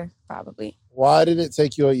year, probably. Why did it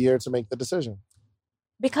take you a year to make the decision?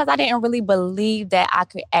 Because I didn't really believe that I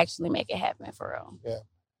could actually make it happen for real. Yeah.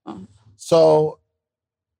 Mm. So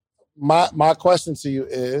my question to you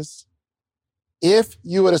is, if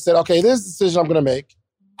you would have said, okay, this is the decision I'm going to make.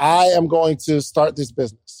 I am going to start this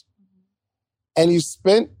business. And you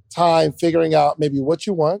spent time figuring out maybe what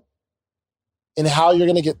you want and how you're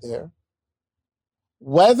going to get there.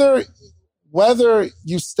 Whether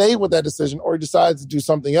you stay with that decision or you decide to do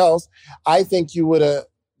something else, I think you would have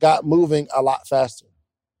got moving a lot faster.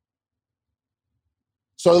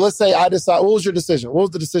 So let's say I decide, what was your decision? What was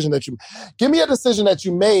the decision that you, give me a decision that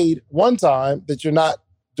you made one time that you're not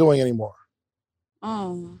doing anymore.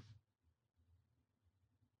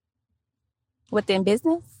 Within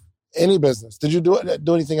business? Any business. Did you do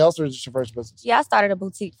anything else, or is this your first business? Yeah, I started a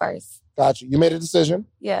boutique first. Got you. You made a decision.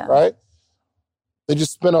 Yeah. Right? Did you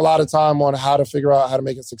spend a lot of time on how to figure out how to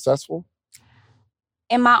make it successful?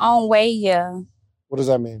 In my own way, yeah. What does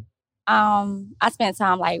that mean? I spent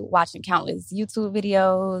time like watching countless YouTube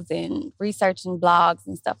videos and researching blogs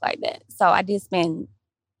and stuff like that. So I did spend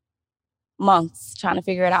months trying to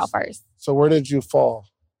figure it out first. So where did you fall?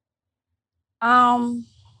 I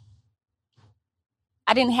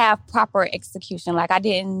didn't have proper execution. Like, I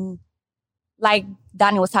didn't, like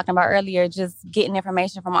Donnie was talking about earlier, just getting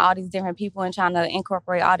information from all these different people and trying to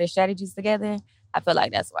incorporate all their strategies together. I feel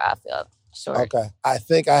like that's where I feel short. Okay. I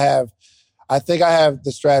think I have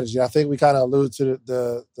the strategy. I think we kind of alluded to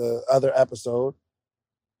the other episode.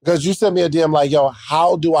 Because you sent me a DM like, yo,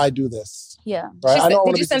 how do I do this? Yeah. Right?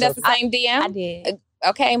 Did you send us the same DM? I did.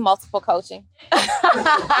 Okay, multiple coaching.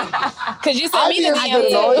 Because you sent me the I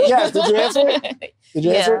didn't know it. DM. Yes. Did you answer it? Did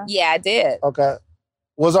you answer it? Yeah, I did. Okay.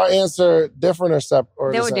 Was our answer different or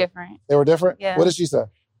separate? They were different. They were different? Yeah. What did she say?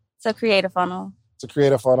 To create a funnel. To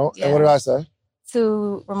create a funnel. Yeah. And what did I say?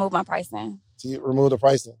 To remove my pricing. To remove the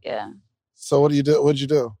pricing. Yeah. So what did you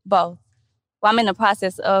do? Both. Well, I'm in the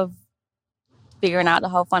process of figuring out the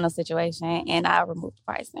whole funnel situation, and I removed the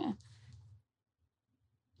pricing.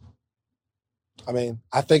 I mean,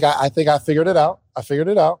 I think I figured it out. I figured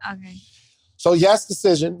it out. Okay. So yes,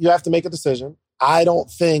 decision. You have to make a decision. I don't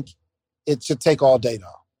think it should take all day,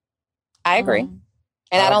 though. I agree. Mm-hmm.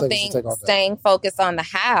 And I don't think staying focused on the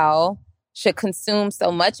how should consume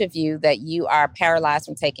so much of you that you are paralyzed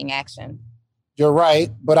from taking action. You're right,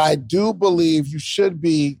 but I do believe you should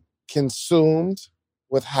be consumed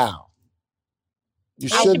with how. You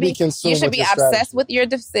should be consumed with your strategy. Obsessed with your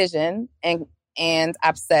decision and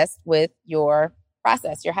obsessed with your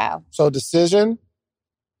process, your how. So decision,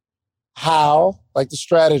 how, like the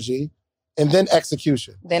strategy, and then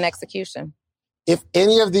execution. If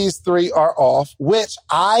any of these three are off, which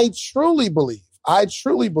I truly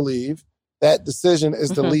believe that decision is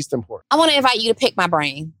the least important. I want to invite you to pick my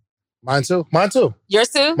brain. Mine too. Yours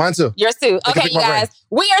too? Mine too. Yours too. Okay, you guys.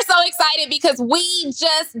 We are so excited because we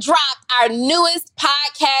just dropped our newest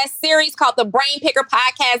podcast series called the Brain Picker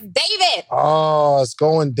Podcast. David. Oh, it's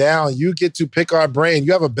going down. You get to pick our brain.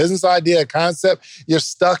 You have a business idea, a concept. You're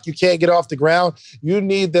stuck. You can't get off the ground. You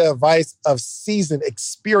need the advice of seasoned,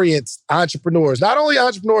 experienced entrepreneurs. Not only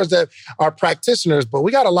entrepreneurs that are practitioners, but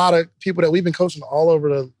we got a lot of people that we've been coaching all over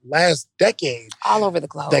the last decade. All over the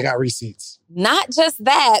globe. They got receipts. Not just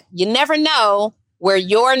that, you never know where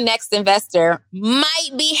your next investor might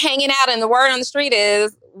be hanging out. And the word on the street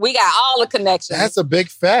is we got all the connections. That's a big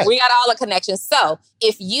fact. We got all the connections. So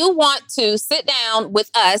if you want to sit down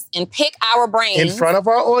with us and pick our brains. In front of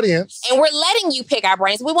our audience. And we're letting you pick our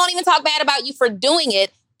brains. We won't even talk bad about you for doing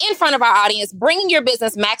it in front of our audience, bringing your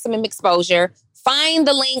business maximum exposure. Find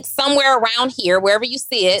the link somewhere around here, wherever you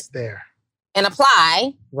see it. It's there. And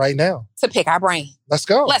apply right now to pick our brain. Let's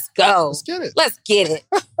go. Let's go. Let's get it. Let's get it.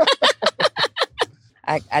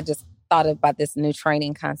 I just thought about this new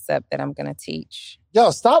training concept that I'm going to teach.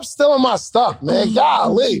 Yo, stop stealing my stuff, man.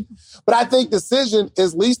 Golly. But I think decision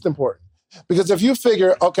is least important. Because if you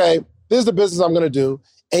figure, okay, this is the business I'm going to do,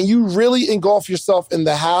 and you really engulf yourself in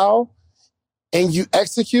the how, and you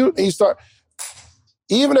execute, and you start,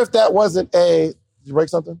 even if that wasn't did you break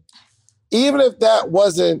something? Even if that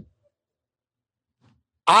wasn't,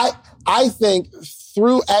 I think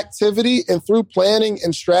through activity and through planning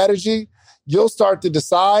and strategy, you'll start to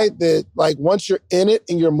decide that, like, once you're in it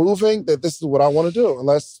and you're moving, that this is what I want to do.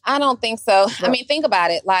 Unless I don't think so. Yeah. I mean, think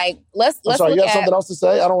about it. Like, let's. I'm sorry, you have something else to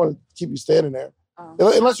say? I don't want to keep you standing there.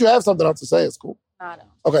 Unless you have something else to say, it's cool. I don't.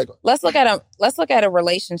 Okay, go. Let's look at a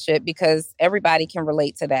relationship, because everybody can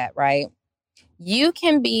relate to that, right? You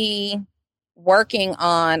can be working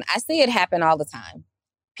on. I see it happen all the time.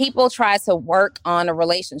 People try to work on a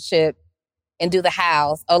relationship and do the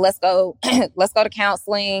hows. Oh, let's go to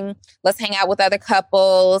counseling. Let's hang out with other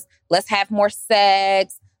couples. Let's have more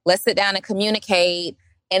sex. Let's sit down and communicate,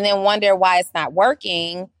 and then wonder why it's not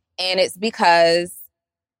working. And it's because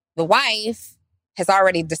the wife has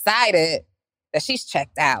already decided that she's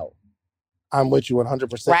checked out. I'm with you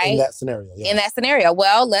 100% right? In that scenario. Yeah. In that scenario.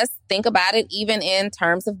 Well, let's think about it even in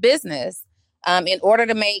terms of business. In order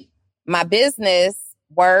to make my business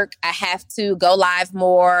work, I have to go live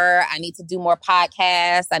more. I need to do more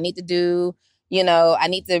podcasts. I need to I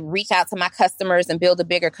need to reach out to my customers and build a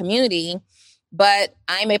bigger community. But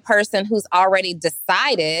I'm a person who's already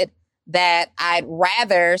decided that I'd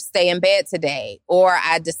rather stay in bed today, or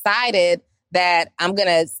I decided that I'm going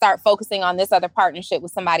to start focusing on this other partnership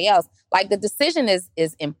with somebody else. Like, the decision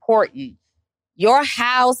is important. Your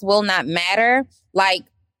hows will not matter. Like,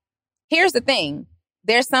 here's the thing.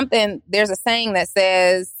 There's a saying that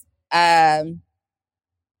says, to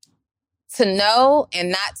know and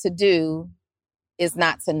not to do is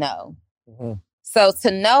not to know. Mm-hmm. So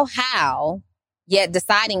to know how, yet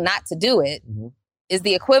deciding not to do it, is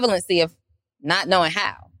the equivalency of not knowing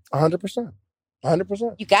how. 100%.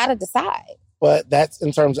 100%. You got to decide. But that's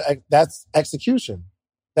in terms of, that's execution.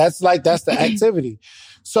 That's the activity.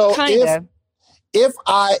 So if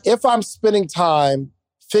I'm spending time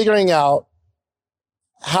figuring out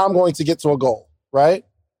how I'm going to get to a goal, right?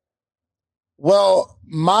 Well,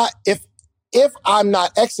 if I'm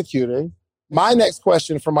not executing, my next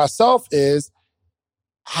question for myself is,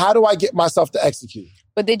 how do I get myself to execute?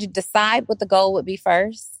 But did you decide what the goal would be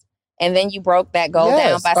first? And then you broke that goal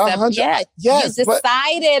down by 7. Yeah. Yes. You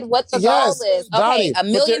decided what the goal is. Okay,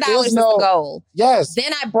 $1 million is the goal. Yes.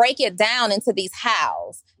 Then I break it down into these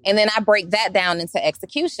hows. And then I break that down into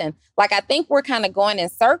execution. Like, I think we're kind of going in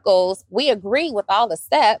circles. We agree with all the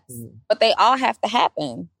steps, but they all have to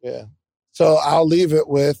happen. Yeah. So I'll leave it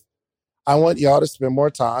with, I want y'all to spend more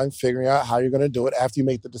time figuring out how you're going to do it after you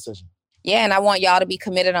make the decision. Yeah, and I want y'all to be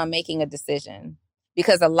committed on making a decision,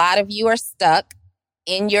 because a lot of you are stuck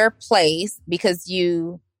in your place because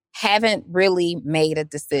you haven't really made a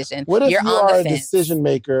decision. What if you are a decision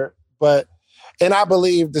maker, and I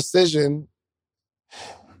believe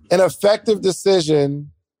an effective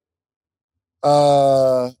decision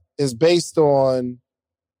is based on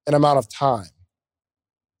an amount of time.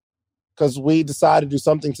 Because we decide to do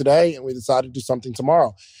something today and we decide to do something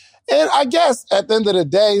tomorrow. And I guess at the end of the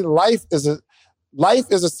day, life is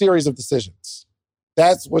a series of decisions.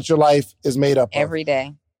 That's what your life is made up of. Every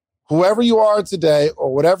day. Whoever you are today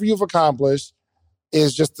or whatever you've accomplished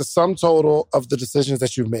is just the sum total of the decisions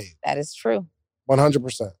that you've made. That is true.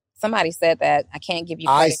 100%. Somebody said that. I can't give you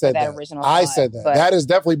credit for that original I said that. That has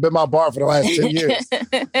definitely been my bar for the last 10 years.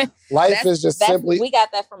 Life is just simply... We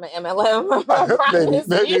got that from an MLM.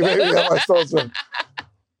 maybe.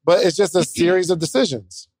 But it's just a series of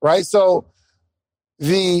decisions, right? So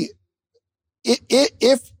if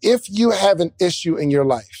you have an issue in your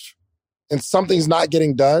life and something's not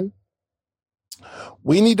getting done,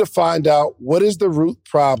 we need to find out what is the root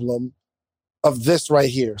problem of this right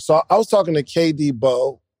here. So I was talking to KD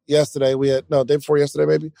Bo yesterday. Day before yesterday,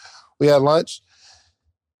 maybe. We had lunch.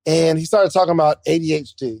 And he started talking about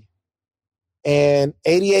ADHD. And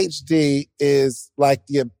ADHD is like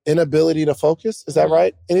the inability to focus. Is that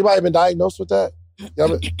right? Anybody been diagnosed with that?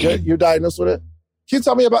 You're diagnosed with it? Can you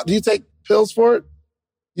tell me do you take pills for it?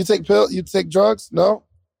 You take drugs? No?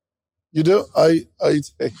 You do? You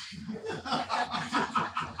take...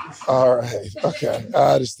 All right. Okay.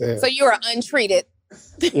 I understand. So you are untreated.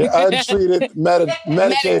 You're untreated,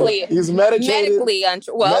 medicated. He's medicated. Medically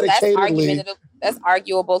untreated. Well, that's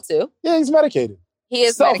arguable too. Yeah, he's medicated. He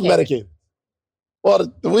is self-medicated.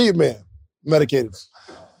 Well, the weed man, medicated.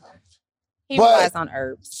 He relies on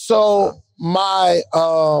herbs. So my,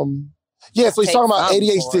 so he's talking about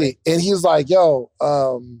ADHD. And he's like, he was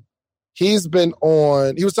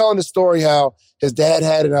telling the story how his dad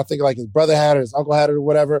had it, and I think like his brother had it, his uncle had it or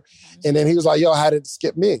whatever. And then he was like, how did it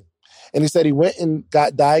skip me? And he said he went and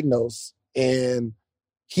got diagnosed, and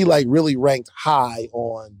he like really ranked high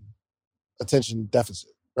on attention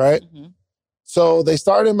deficit, right? Mm-hmm. So they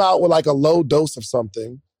started him out with like a low dose of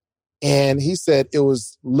something. And he said it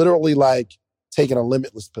was literally like taking a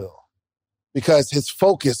limitless pill, because his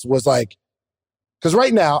focus was like, because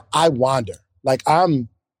right now I wander. Like Did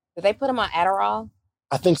they put him on Adderall?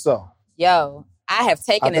 I think so. Yo, I have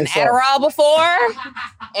taken an Adderall before,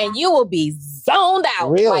 and you will be zoned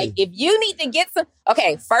out. Really? Like, if you need to get some...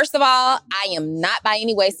 Okay, first of all, I am not by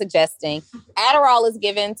any way suggesting. Adderall is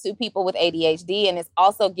given to people with ADHD, and it's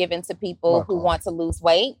also given to people who want to lose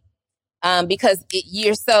weight. Because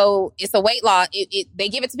it's a weight loss. They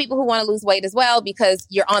give it to people who want to lose weight as well, because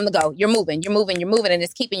you're on the go. You're moving, and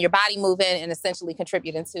it's keeping your body moving and essentially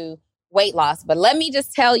contributing to weight loss. But let me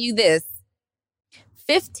just tell you this.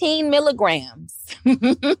 15 milligrams. Really?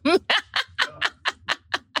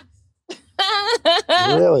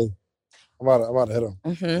 I'm about to hit him.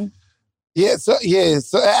 Mm-hmm. Yeah. So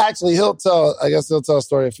actually, he'll tell a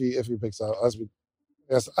story if he picks out. And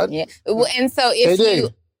so if you,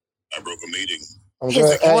 I broke a meeting.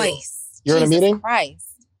 His voice. You're in a meeting?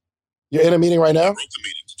 Christ. You're in a meeting right now? I broke the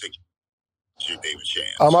meeting to take to David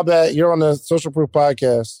Shands. My bad. You're on the Social Proof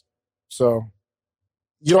podcast, so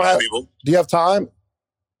you don't have. People. Do you have time?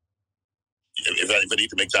 If I need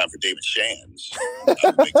to make time for David Shands,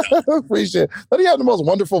 I'll make time. Appreciate it. Doesn't he have the most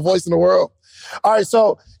wonderful voice in the world? All right,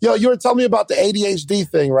 so you were telling me about the ADHD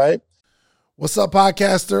thing, right? What's up,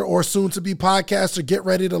 podcaster or soon-to-be podcaster? Get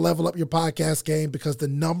ready to level up your podcast game, because the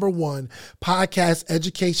 #1 podcast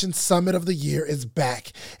education summit of the year is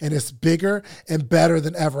back, and it's bigger and better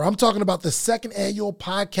than ever. I'm talking about the 2nd annual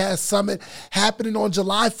podcast summit happening on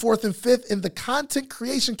July 4th and 5th in the content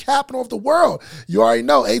creation capital of the world. You already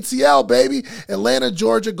know, ATL, baby. Atlanta,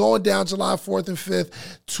 Georgia, going down July 4th and 5th.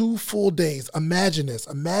 2 full days. Imagine this.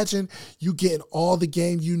 Imagine you getting all the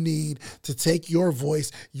game you need to take your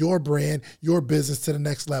voice, your brand, your business to the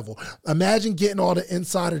next level. Imagine getting all the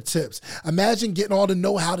insider tips. Imagine getting all the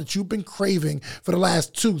know-how that you've been craving for the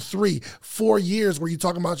last 2, 3, 4 years, where you're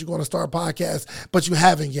talking about you're going to start a podcast, but you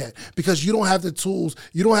haven't yet, because you don't have the tools,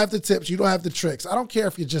 you don't have the tips, you don't have the tricks. I don't care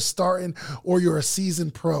if you're just starting or you're a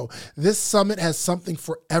seasoned pro. This summit has something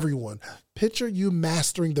for everyone. picture you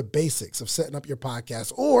mastering the basics of setting up your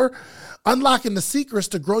podcast or unlocking the secrets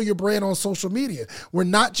to grow your brand on social media. We're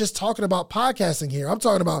not just talking about podcasting here. I'm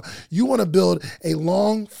talking about you want to build a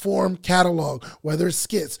long form catalog, whether it's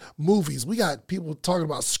skits, movies. We got people talking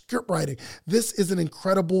about script writing. This is an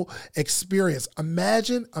incredible experience.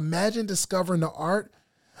 Imagine discovering the art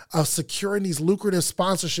of securing these lucrative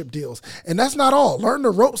sponsorship deals. And that's not all. Learn the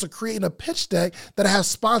ropes of creating a pitch deck that has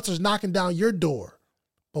sponsors knocking down your door.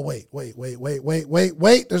 But wait.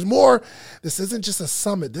 There's more. This isn't just a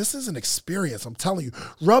summit. This is an experience. I'm telling you,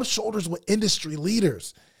 rub shoulders with industry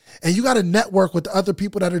leaders. And you got to network with the other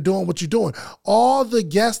people that are doing what you're doing. All the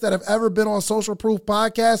guests that have ever been on Social Proof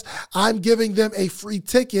Podcast, I'm giving them a free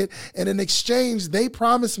ticket. And in exchange, they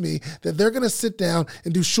promise me that they're going to sit down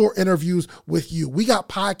and do short interviews with you. We got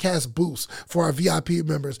podcast booths for our VIP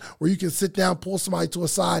members where you can sit down, pull somebody to a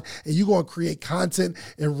side, and you're going to create content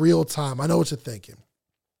in real time. I know what you're thinking.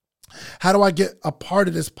 How do I get a part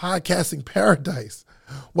of this podcasting paradise?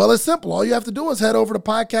 Well, it's simple. All you have to do is head over to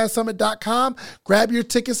podcastsummit.com, grab your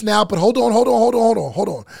tickets now. But hold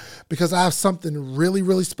on. Because I have something really,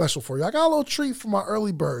 really special for you. I got a little treat for my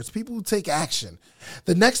early birds, people who take action.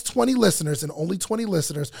 The next 20 listeners and only 20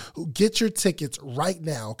 listeners who get your tickets right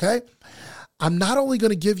now, okay? I'm not only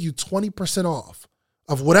going to give you 20% off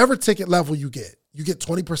of whatever ticket level you get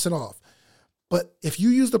 20% off. But if you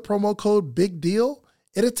use the promo code Big Deal,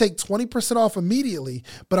 it'll take 20% off immediately,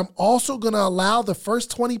 but I'm also going to allow the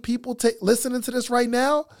first 20 people listening to this right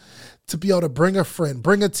now to be able to bring a friend,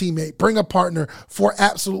 bring a teammate, bring a partner for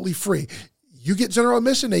absolutely free. You get general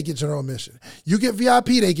admission, they get general admission. You get VIP,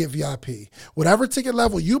 they get VIP. Whatever ticket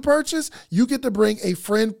level you purchase, you get to bring a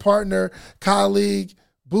friend, partner, colleague,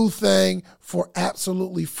 booth thing for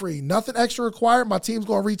absolutely free. Nothing extra required. My team's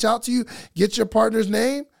going to reach out to you, get your partner's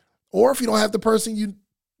name, or if you don't have the person you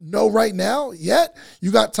know right now yet, you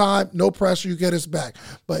got time, no pressure, you get us back.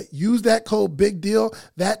 But use that code Big Deal.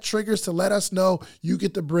 That triggers to let us know you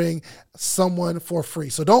get to bring someone for free.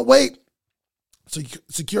 So don't wait. So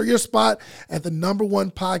secure your spot at the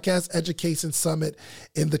 #1 podcast education summit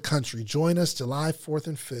in the country. Join us July 4th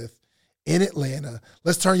and 5th in Atlanta.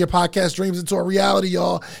 Let's turn your podcast dreams into a reality,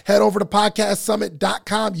 y'all. Head over to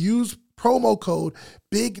podcastsummit.com. Use promo code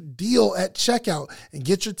Big Deal at checkout and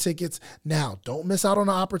get your tickets now. Don't miss out on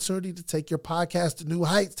the opportunity to take your podcast to new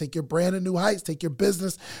heights, take your brand to new heights, take your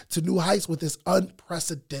business to new heights with this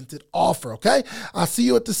unprecedented offer, okay? I'll see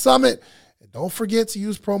you at the summit. And don't forget to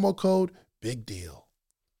use promo code Big Deal.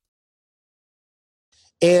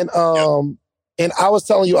 And I was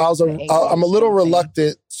telling you, I'm a little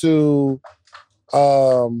reluctant to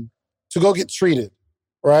go get treated,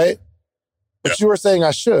 right? But you were saying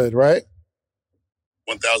I should, right?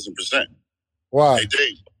 1,000%. Why? Hey,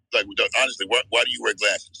 Dave, like, honestly, why do you wear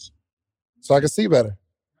glasses? So I can see better.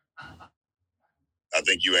 I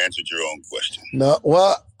think you answered your own question. No,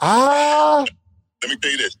 well, Let me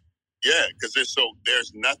tell you this. Yeah, because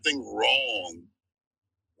there's nothing wrong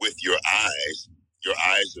with your eyes. Your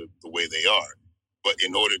eyes are the way they are. But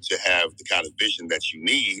in order to have the kind of vision that you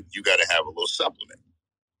need, you got to have a little supplement.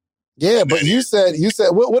 Yeah, but you said,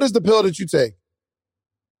 what is the pill that you take?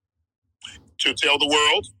 To tell the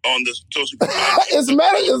world on the social media.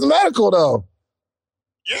 It's medical, though.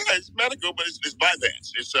 Yeah, it's medical, but it's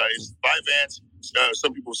Vyvanse. It's Vyvanse.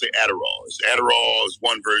 Some people say Adderall. Adderall is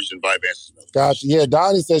one version, Vyvanse is another. Gotcha. Yeah,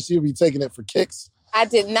 Donnie said she would be taking it for kicks. I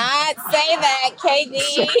did not say that, KD.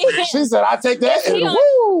 She said, I take that and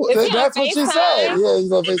woo! That's what she said. Yeah,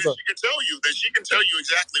 he's on FaceTime. She can tell you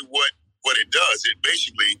exactly what it does. It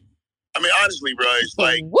basically, I mean, honestly, bro, it's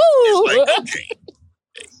like cocaine.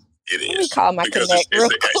 It is. Call my because connect real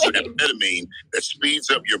it's quick. an amphetamine that speeds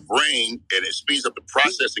up your brain and it speeds up the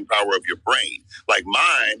processing power of your brain. Like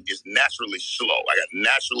mine is naturally slow. I got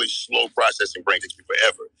naturally slow processing brain. It takes me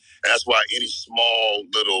forever. And that's why any small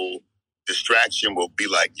little distraction will be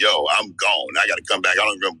like, yo, I'm gone. I got to come back. I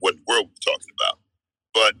don't remember what world we're talking about.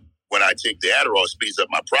 But when I take the Adderall, it speeds up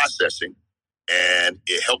my processing and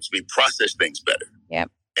it helps me process things better.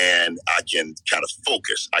 Yep. And I can kind of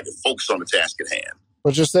focus. I can focus on the task at hand.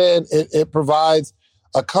 But you're saying it provides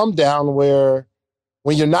a come down where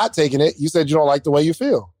when you're not taking it, you said you don't like the way you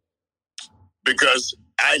feel. Because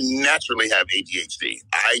I naturally have ADHD.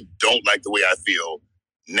 I don't like the way I feel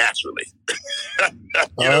naturally.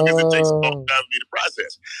 Because it takes a long time for me to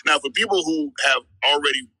process. Now, for people who have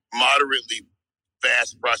already moderately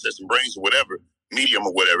fast processing brains or whatever, medium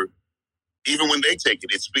or whatever, even when they take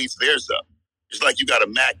it, it speeds theirs up. It's like you got a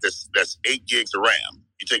Mac that's 8 gigs of RAM.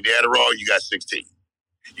 You take the Adderall, you got 16.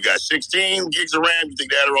 You got 16 gigs of RAM, you take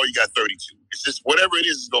the Adderall, you got 32. It's just whatever it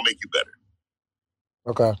is going to make you better.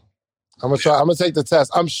 Okay. I'm gonna try. I'm gonna take the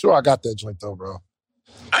test. I'm sure I got that joint though, bro.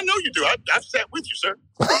 I know you do. I've sat with you, sir.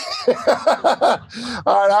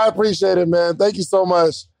 All right, I appreciate it, man. Thank you so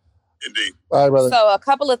much. Indeed. All right, brother. So a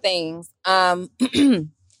couple of things. It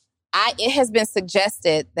has been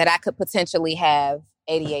suggested that I could potentially have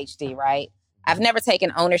ADHD, right? I've never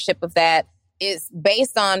taken ownership of that. It's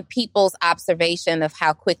based on people's observation of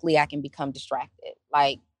how quickly I can become distracted.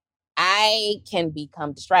 Like, I can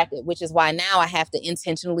become distracted, which is why now I have to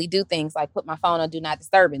intentionally do things like put my phone on Do Not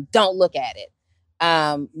Disturb and don't look at it.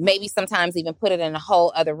 Maybe sometimes even put it in a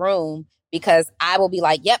whole other room because I will be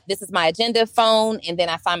like, yep, this is my agenda phone. And then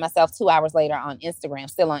I find myself 2 hours later on Instagram,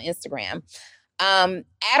 still on Instagram.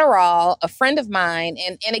 Adderall, a friend of mine,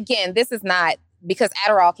 and again, this is not, because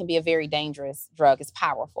Adderall can be a very dangerous drug. It's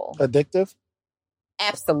powerful. Addictive?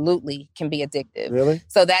 Absolutely can be addictive. Really?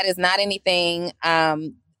 So that is not anything,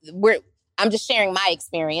 I'm just sharing my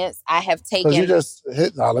experience. I have taken... You just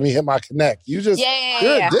hit... let me hit my connect. You just...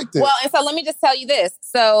 You're addicted. Well, and so let me just tell you this.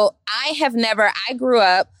 So I grew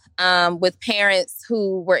up with parents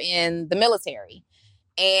who were in the military.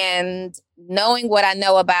 And knowing what I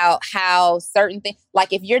know about how certain things...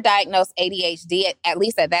 Like if you're diagnosed ADHD, at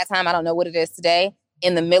least at that time, I don't know what it is today,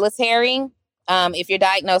 in the military, if you're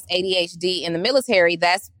diagnosed ADHD in the military,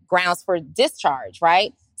 that's grounds for discharge,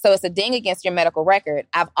 right? So it's a ding against your medical record.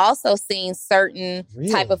 I've also seen certain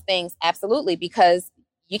type of things, absolutely, because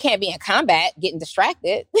you can't be in combat getting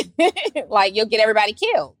distracted. Like you'll get everybody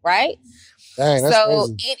killed, right? Dang, that's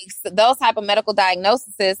crazy. Those type of medical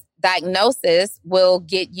diagnosis will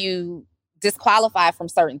get you disqualified from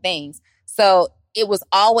certain things. So it was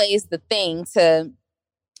always the thing to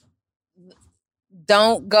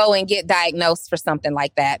don't go and get diagnosed for something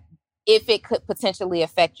like that if it could potentially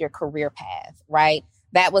affect your career path, right?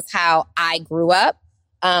 That was how I grew up.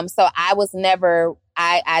 So I was never,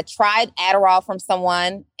 I tried Adderall from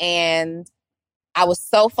someone and I was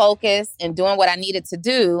so focused in doing what I needed to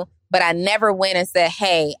do, but I never went and said,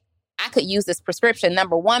 hey, I could use this prescription.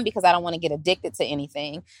 Number one, because I don't want to get addicted to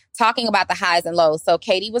anything. Talking about the highs and lows. So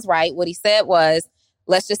Katie was right. What he said was,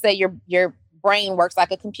 let's just say your brain works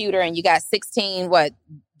like a computer and you got 16,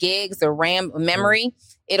 gigs or RAM memory.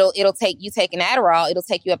 It'll take you take an Adderall. It'll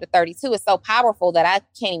take you up to 32. It's so powerful that I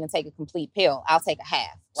can't even take a complete pill. I'll take a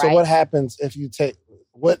half. Right? So what happens if you take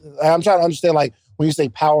I'm trying to understand, like when you say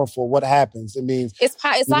powerful, what happens? It means it's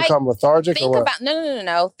you like become lethargic. Think or about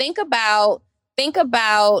no. Think about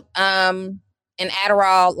an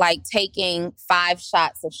Adderall like taking 5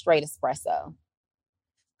 shots of straight espresso.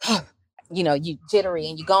 You jittery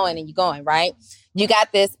and you're going, right? You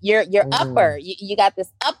got this, your upper, you got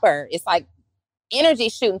this upper. It's like energy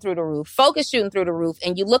shooting through the roof, focus shooting through the roof.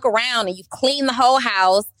 And you look around and you've cleaned the whole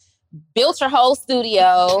house, built your whole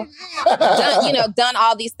studio, done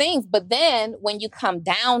all these things. But then when you come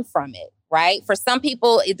down from it, right? For some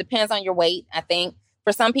people, it depends on your weight, I think.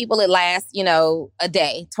 For some people, it lasts, a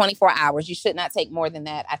day, 24 hours. You should not take more than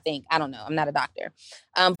that, I think. I don't know. I'm not a doctor.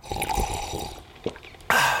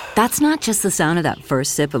 That's not just the sound of that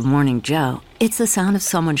first sip of Morning Joe. It's the sound of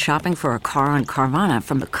someone shopping for a car on Carvana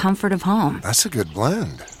from the comfort of home. That's a good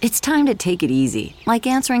blend. It's time to take it easy, like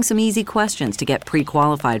answering some easy questions to get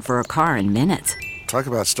pre-qualified for a car in minutes. Talk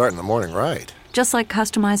about starting the morning right. Just like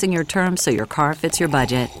customizing your terms so your car fits your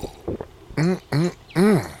budget.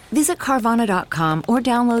 Visit Carvana.com or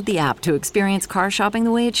download the app to experience car shopping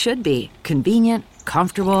the way it should be. Convenient,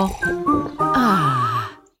 comfortable.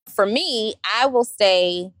 For me, I will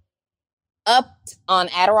stay up on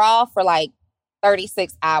Adderall for like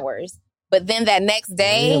 36 hours. But then that next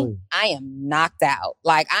day, I am knocked out.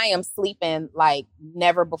 Like I am sleeping like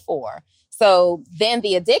never before. So then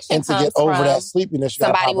the addiction and to get over that sleepiness,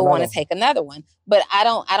 somebody will want to take another one. But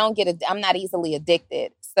I'm not easily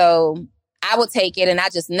addicted. So I will take it and I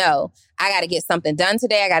just know I got to get something done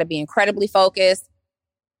today. I got to be incredibly focused.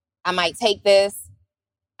 I might take this.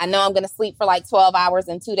 I know I'm going to sleep for like 12 hours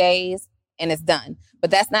in 2 days and it's done. But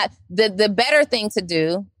that's not the better thing to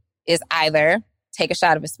do is either take a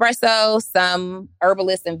shot of espresso. Some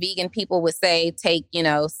herbalists and vegan people would say take,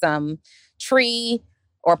 some tree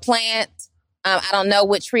or plant. I don't know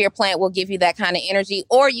what tree or plant will give you that kind of energy.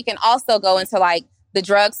 Or you can also go into like the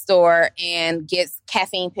drugstore and get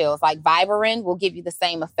caffeine pills. Like Vivarin will give you the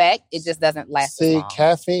same effect. It just doesn't last as long.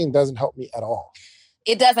 Caffeine doesn't help me at all.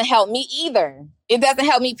 It doesn't help me either. It doesn't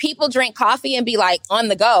help me. People drink coffee and be like on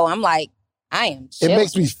the go. I'm like, I am chilling. It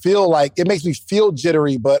makes me feel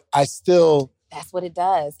jittery, but I still... That's what it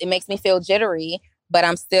does. It makes me feel jittery, but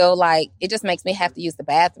I'm still like, it just makes me have to use the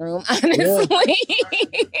bathroom, honestly.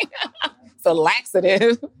 Yeah. It's a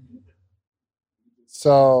laxative.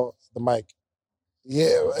 So, the mic.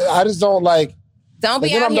 Yeah, I just don't like... Don't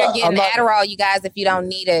be out here getting Adderall, you guys, if you don't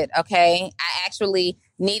need it, okay? I actually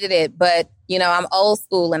needed it, but, you know, I'm old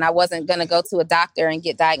school and I wasn't going to go to a doctor and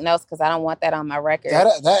get diagnosed because I don't want that on my record.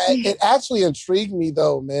 It actually intrigued me,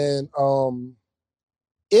 though, man.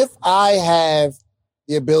 If I have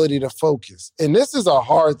the ability to focus, and this is a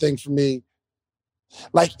hard thing for me,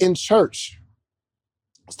 like in church,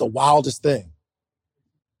 it's the wildest thing.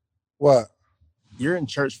 What? You're in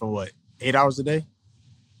church for what, 8 hours a day?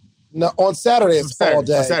 No, on Saturday it's all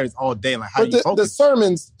day. On Saturday it's all day. Like, how do you focus? The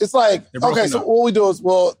sermons, it's like, okay, so what we do is,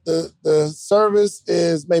 the service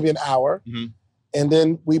is maybe an hour, and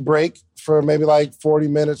then we break for maybe like 40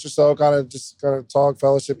 minutes or so, kind of talk,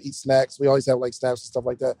 fellowship, eat snacks. We always have like snacks and stuff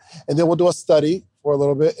like that. And then we'll do a study for a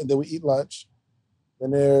little bit, and then we eat lunch.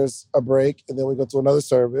 Then there's a break, and then we go to another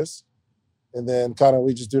service. And then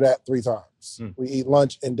we just do that 3 times. We eat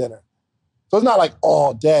lunch and dinner. So it's not like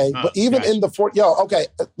all day, but even in the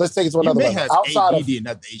let's take it to another level. You may have Outside ADD and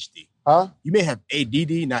not the HD. Huh? You may have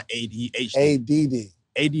ADD, not ADHD.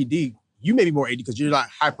 ADD. You may be more ADD because you're not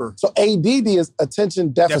hyper. So ADD is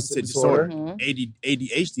attention deficit disorder.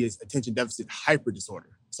 ADHD is attention deficit hyper disorder.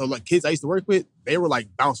 So like kids I used to work with, they were like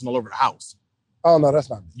bouncing all over the house. Oh, no, that's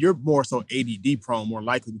not me. You're more so ADD prone, more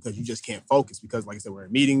likely because you just can't focus because, like I said, we're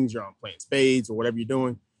in meetings, you're on playing spades or whatever you're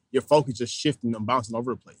doing. Your focus just shifting and bouncing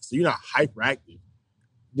over the place. So you're not hyperactive.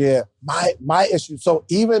 Yeah. My issue. So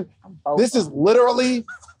even, this is literally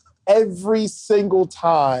every single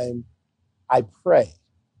time I pray,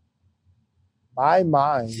 my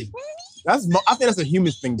mind... I think that's a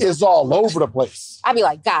human thing. It's all over the place. I'd be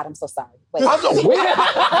like, God, I'm so sorry. Wait. I'm so weird.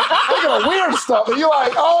 I'm weird stuff. And you're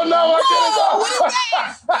like, oh no, I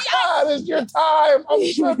can't go. It's your time.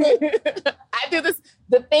 I'm tripping. I do this.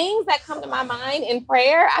 The things that come to my mind in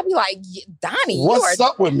prayer, I'd be like, Donnie, what's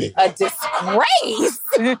up with me? A disgrace.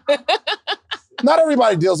 Not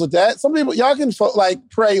everybody deals with that. Some people, y'all can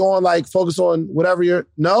pray on, focus on whatever y'all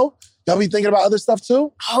be thinking about other stuff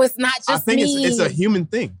too? Oh, it's not just I think me. It's a human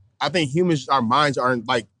thing. I think humans, our minds aren't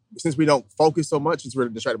since we don't focus so much, since we're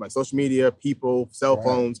distracted by social media, people, cell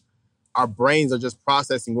phones, our brains are just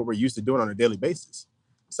processing what we're used to doing on a daily basis.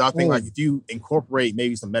 So I think if you incorporate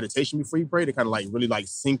maybe some meditation before you pray to kind of really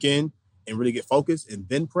sink in and really get focused and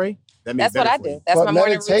then pray, that's what I do. That's my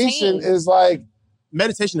morning routine. Meditation is like...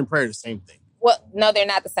 Meditation and prayer are the same thing. Well, no, they're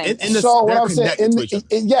not the same thing. So what I'm saying,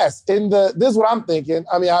 this is what I'm thinking.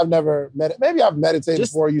 I mean, I've never maybe I've meditated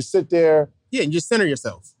before. You sit there. Yeah, and just center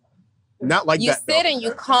yourself. Not like you that. You sit and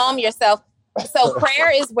you calm yourself. So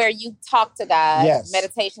prayer is where you talk to God. Yes.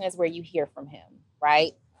 Meditation is where you hear from him,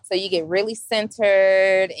 right? So you get really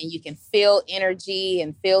centered and you can feel energy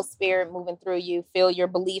and feel spirit moving through you, feel your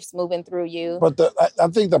beliefs moving through you. But I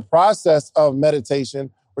think the process of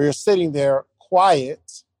meditation where you're sitting there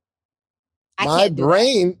quiet, my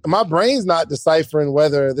brain's not deciphering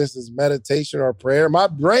whether this is meditation or prayer. My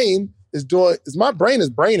brain is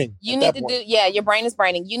braining. You need to your brain is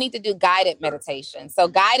braining. You need to do guided meditation. So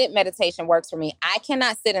guided meditation works for me. I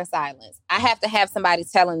cannot sit in silence. I have to have somebody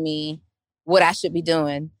telling me what I should be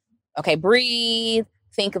doing. Okay, breathe,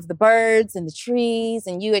 think of the birds and the trees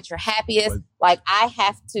and you at your happiest. I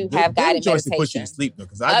have to have guided meditation. Put you to sleep, though,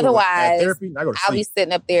 because otherwise, therapy, I go to sleep. I'll be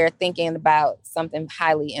sitting up there thinking about something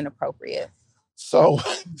highly inappropriate. So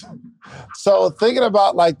thinking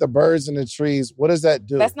about the birds and the trees, what does that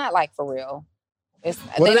do? That's not for real. What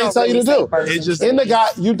do they tell you to do? It's just in the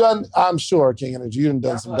guide. You done? I'm sure King Energy. You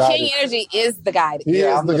done some guided. King Energy is the guided. He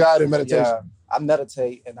is the guided meditation. Yeah, I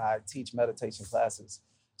meditate and I teach meditation classes.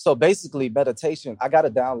 So basically, meditation. I got a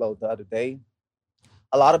download the other day.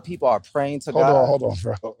 A lot of people are praying to God. Hold on,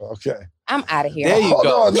 bro. Okay. I'm out of here. There you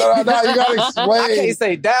go. On. No, you gotta explain. I can't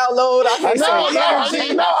say download. I can't say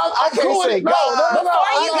energy. I can't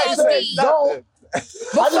say go.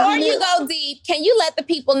 Before you go deep, can you let the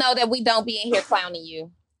people know that we don't be in here clowning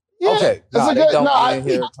you? Yeah, okay.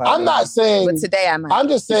 I'm not saying. But today I might. I'm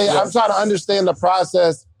just saying. Yes. I'm trying to understand the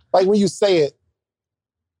process. Like when you say it.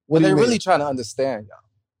 When they're really trying to understand, y'all.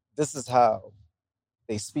 This is how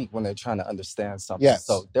they speak when they're trying to understand something. Yes.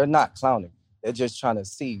 So they're not clowning. They're just trying to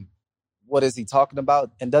see what is he talking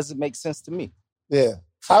about and does it make sense to me? Yeah.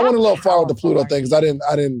 I went a little far with the Pluto thing because I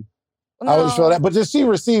wasn't sure that. But just she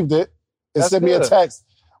received it and sent me a text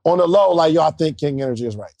on the low yo, I think King Energy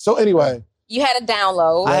is right. So anyway. You had a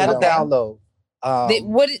download. I had a download.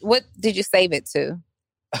 What did you save it to?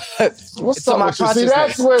 What's up? My see,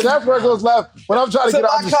 that's where it goes left. When I'm trying to get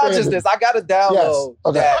my consciousness, I got a download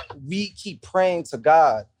that we keep praying to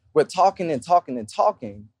God. We're talking and talking and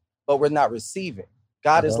talking, but we're not receiving.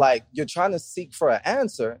 God is like, you're trying to seek for an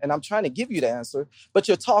answer, and I'm trying to give you the answer, but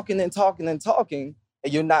you're talking and talking and talking,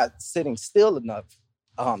 and you're not sitting still enough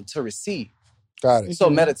to receive. Got it. So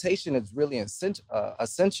meditation is really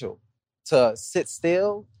essential to sit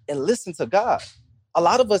still and listen to God. A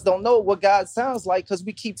lot of us don't know what God sounds like because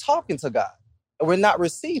we keep talking to God and we're not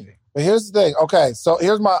receiving. But here's the thing. Okay, so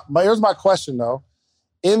here's my question though.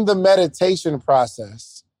 In the meditation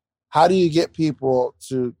process, how do you get people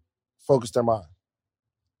to focus their mind?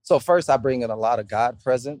 So first, I bring in a lot of God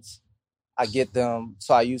presence. I get them.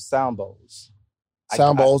 So I use sound bowls.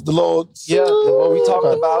 Sound bowls, the little... Yeah, what we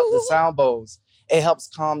talking about, the sound bowls. It helps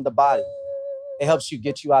calm the body. It helps you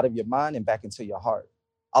get you out of your mind and back into your heart.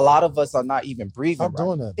 A lot of us are not even breathing. I'm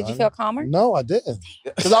doing that. Did you feel calmer? No, I didn't.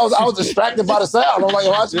 Because I was distracted by the sound. I'm like,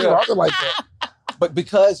 why should you talking like that? But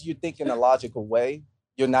because you're thinking a logical way,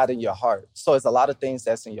 you're not in your heart. So it's a lot of things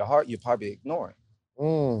that's in your heart you're probably ignoring.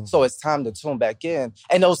 So it's time to tune back in.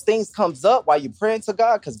 And those things comes up while you're praying to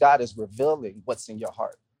God because God is revealing what's in your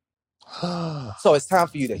heart. So it's time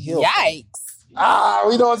for you to heal. Yikes.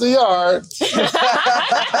 We know it's in your heart. She's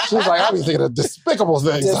like, I be thinking of despicable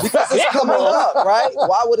things. Yeah, because it's coming up, right?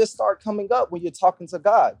 Why would it start coming up when you're talking to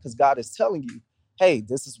God? Because God is telling you, hey,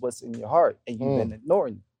 this is what's in your heart, and you've been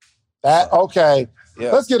ignoring it. Okay.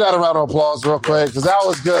 Yeah. Let's get that a round of applause real quick, because that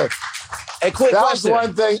was good. Hey, quick question. That was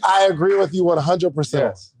one thing I agree with you 100%.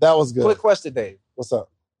 Yes. That was good. Quick question, Dave. What's up?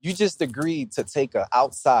 You just agreed to take an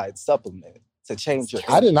outside supplement to change your...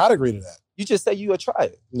 I did not agree to that. You just said you would try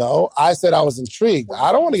it. No, I said I was intrigued.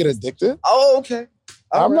 I don't want to get addicted. Oh, okay.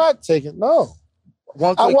 I'm not taking, no.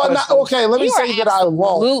 One quick question. Okay, let me say that I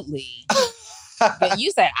won't. Absolutely. But you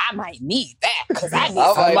said I might need that because I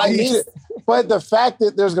need it. But the fact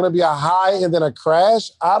that there's going to be a high and then a crash,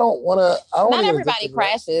 I don't want to. Not everybody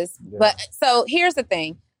crashes. Yeah. But so here's the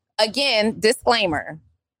thing. Again, disclaimer.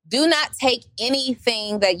 Do not take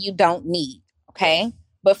anything that you don't need. Okay.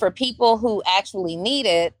 But for people who actually need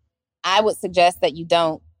it, I would suggest that you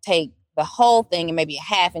don't take the whole thing and maybe a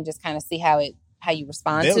half and just kind of see how you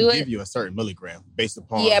respond to it. They'll give you a certain milligram based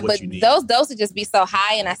upon what you need. Those doses be so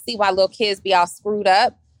high, and I see why little kids be all screwed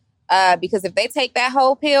up. Because if they take that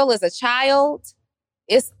whole pill as a child,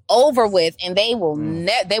 it's over with, and they will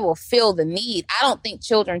they will feel the need. I don't think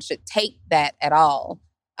children should take that at all,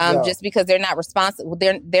 just because they're not responsible.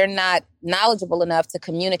 They're not knowledgeable enough to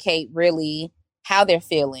communicate really how they're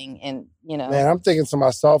feeling, and Man, I'm thinking to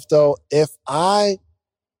myself though, if I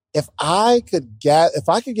could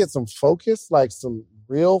get some focus, like some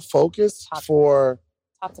real focus talk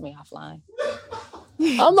to me offline.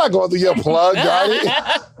 I'm not going through your plug, Johnny.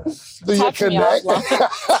 Through your connect.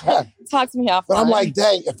 Talk to me offline. But I'm like,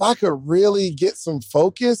 dang, if I could really get some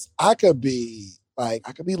focus, I could be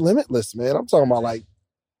limitless, man. I'm talking about like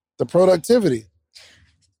the productivity.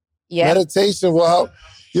 Yeah. Meditation will help.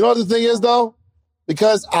 You know what the thing is though?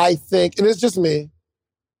 Because I think, and it's just me,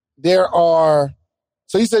 so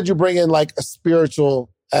you said you bring in like a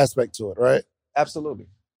spiritual aspect to it, right? Absolutely.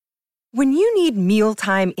 When you need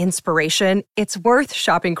mealtime inspiration, it's worth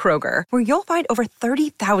shopping Kroger, where you'll find over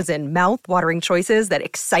 30,000 mouth-watering choices that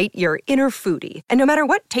excite your inner foodie. And no matter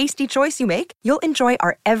what tasty choice you make, you'll enjoy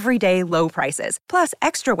our everyday low prices, plus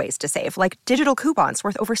extra ways to save, like digital coupons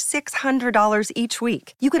worth over $600 each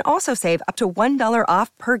week. You can also save up to $1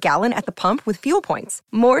 off per gallon at the pump with fuel points.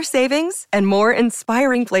 More savings and more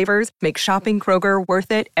inspiring flavors make shopping Kroger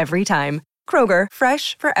worth it every time. Kroger,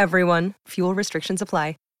 fresh for everyone. Fuel restrictions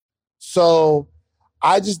apply. So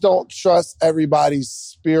I just don't trust everybody's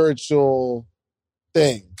spiritual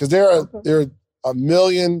thing, because there are a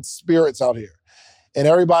million spirits out here, and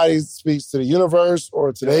everybody speaks to the universe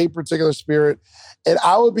or to their particular spirit. And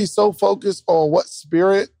I would be so focused on what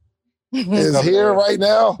spirit is here right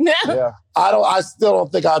now. Yeah. I still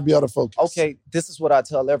don't think I'd be able to focus. Okay, this is what I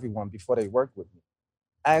tell everyone before they work with me.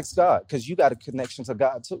 Ask God, because you got a connection to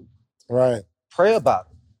God too. Right. Pray about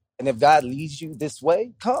it. And if God leads you this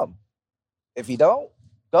way, come. If he don't,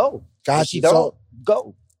 go. Gotcha. If he don't,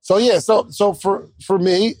 go. So yeah, so for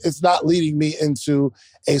me, it's not leading me into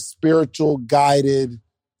a spiritual guided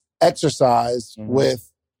exercise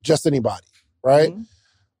with just anybody, right? Mm-hmm.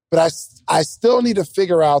 But I still need to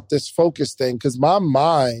figure out this focus thing, because my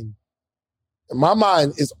mind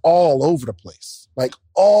is all over the place, like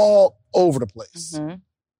all over the place. Mm-hmm.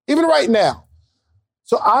 Even right now.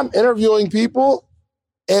 So I'm interviewing people,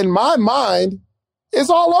 and my mind is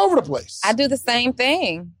all over the place. I do the same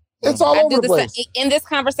thing. It's all over the place. In this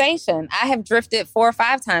conversation, I have drifted 4 or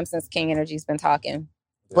 5 times since King Energy's been talking.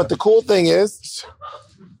 But the cool thing is...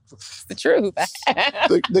 It's the truth.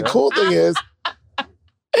 the cool thing is...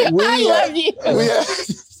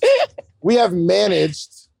 we have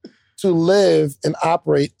managed to live and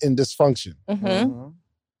operate in dysfunction. Mm-hmm. Mm-hmm.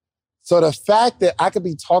 So the fact that I could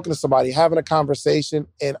be talking to somebody, having a conversation,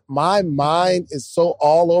 and my mind is so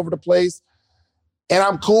all over the place, and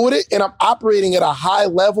I'm cool with it, and I'm operating at a high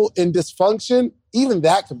level in dysfunction, even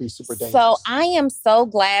that could be super dangerous. So I am so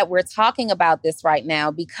glad we're talking about this right now,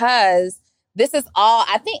 because this is all,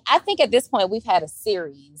 I think at this point we've had a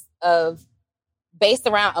series of based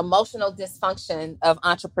around emotional dysfunction of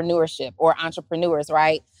entrepreneurship or entrepreneurs,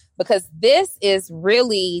 right? Because this is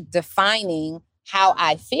really defining how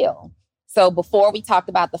I feel. So before we talked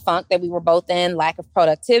about the funk that we were both in, lack of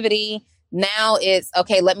productivity. Now it's,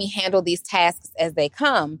 okay, let me handle these tasks as they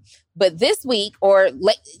come. But this week, or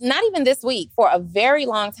not even this week, for a very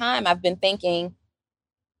long time, I've been thinking,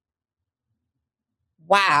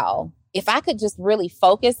 wow, if I could just really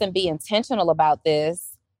focus and be intentional about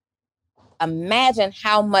this, imagine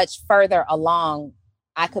how much further along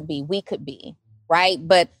we could be, right?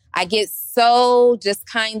 But I get so just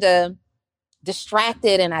kind of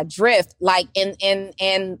distracted and I drift, like,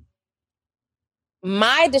 and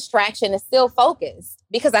my distraction is still focused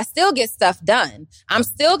because I still get stuff done. I'm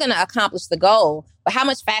still going to accomplish the goal, but how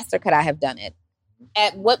much faster could I have done it?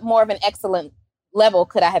 At what more of an excellent level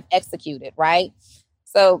could I have executed, right?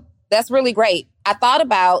 So that's really great. I thought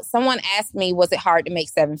about, someone asked me, was it hard to make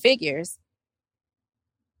 7 figures?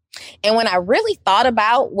 And when I really thought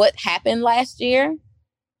about what happened last year,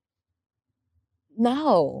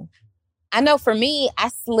 no. I know for me, I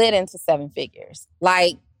slid into 7 figures.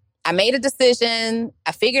 Like, I made a decision,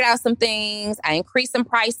 I figured out some things, I increased some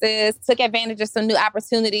prices, took advantage of some new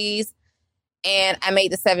opportunities, and I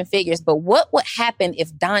made the 7 figures. But what would happen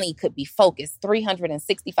if Donnie could be focused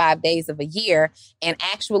 365 days of a year and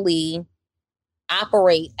actually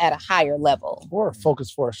operate at a higher level? Or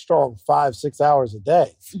focus for a strong 5-6 hours a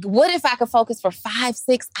day. What if I could focus for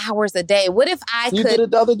 5-6 hours a day? What if You did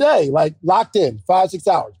it the other day, like locked in, 5-6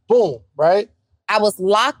 hours. Boom, right? I was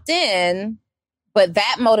locked in, but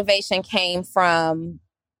that motivation came from,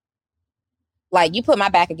 like, you put my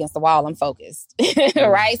back against the wall, I'm focused,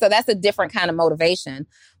 right? So that's a different kind of motivation.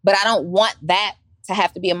 But I don't want that to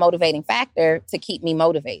have to be a motivating factor to keep me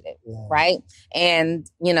motivated, right?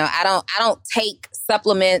 And, I don't take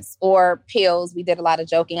supplements or pills. We did a lot of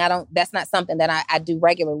joking. That's not something that I do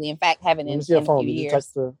regularly. In fact, haven't in a few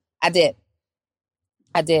years. I did.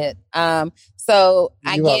 So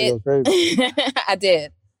I did.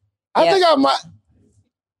 I think I might,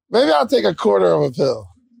 maybe I'll take a quarter of a pill.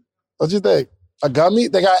 What you think? A gummy?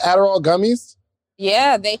 They got Adderall gummies?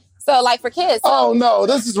 Yeah, so like for kids. Oh, no,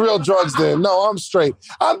 this is real drugs then. No, I'm straight.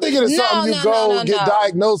 I'm thinking it's something you go get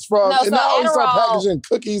diagnosed from. No, and so now we start Adderall- packaging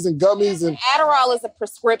cookies and gummies. And Adderall is a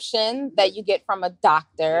prescription that you get from a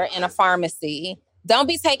doctor in a pharmacy. Don't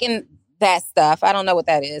be taking that stuff. I don't know what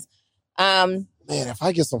that is. Man, if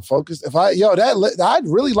I get some focus, I'd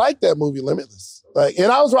really like that movie Limitless. Like,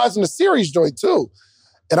 and I was watching the series joint too.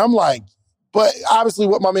 And I'm like, but obviously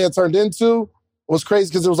what my man turned into was crazy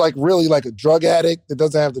because it was like really like a drug addict that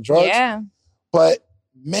doesn't have the drugs. Yeah. But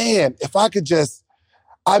man, if I could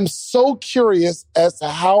I'm so curious as to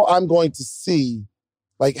how I'm going to see,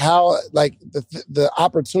 like how, like the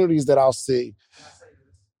opportunities that I'll see.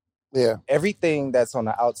 Yeah. Everything that's on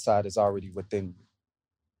the outside is already within you.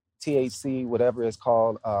 THC, whatever it's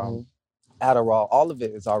called, Adderall, all of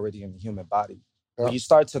it is already in the human body. Yep. When you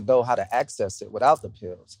start to know how to access it without the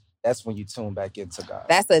pills, that's when you tune back into God.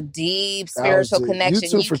 That's a deep spiritual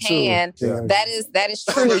connection. You can. Yeah. That is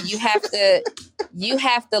true. You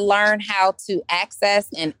have to learn how to access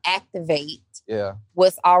and activate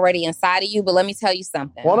what's already inside of you. But let me tell you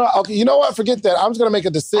something. Well, no, okay, you know what? Forget that. I'm just going to make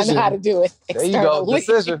a decision. I know how to do it. There you go.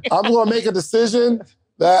 Decision. I'm going to make a decision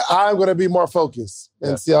that I'm going to be more focused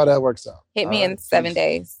and see how that works out. Hit me in 7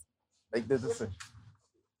 days. Make the decision.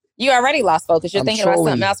 You already lost focus. You're thinking about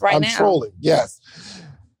something else now. I'm trolling, yes.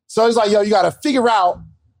 So it's like, you got to figure out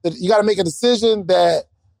that you got to make a decision that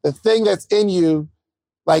the thing that's in you,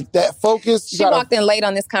 like that focus. She walked in late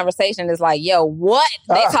on this conversation. Is like, yo, what?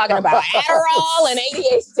 They talking about Adderall and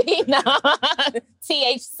ADHD? No.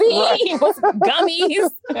 THC, what's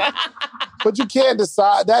gummies? But you can't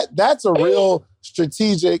decide. That's a real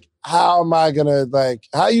strategic, how am I going to,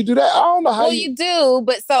 how you do that? I don't know how you do.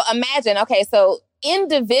 But so imagine, okay, so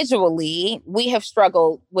individually, we have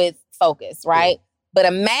struggled with focus, right? Yeah. But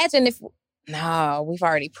imagine if, we've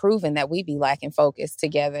already proven that we be lacking focus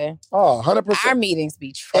together. Oh, 100%. Our meetings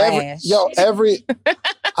be trash.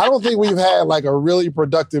 I don't think we've had a really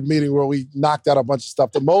productive meeting where we knocked out a bunch of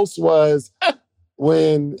stuff. The most was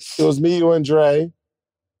when it was me, you, and Dre.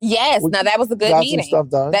 Yes, now that was a good meeting. Some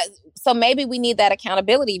stuff done. So maybe we need that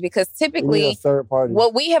accountability because typically we need a third party.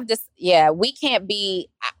 What we have we can't be,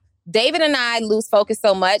 David and I lose focus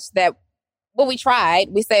so much that we tried.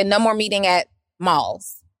 We said no more meeting at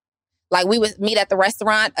malls. Like we would meet at the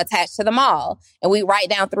restaurant attached to the mall and we write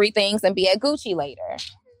down 3 things and be at Gucci later.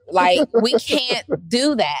 Like we can't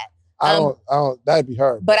do that. I don't, that'd be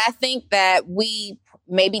hard. But I think that we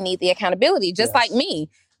maybe need the accountability, just like me.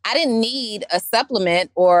 I didn't need a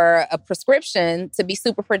supplement or a prescription to be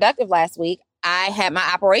super productive last week. I had my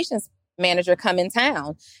operations manager come in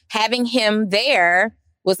town. Having him there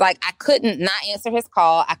was like, I couldn't not answer his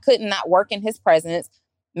call. I couldn't not work in his presence.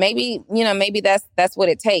 Maybe, maybe that's what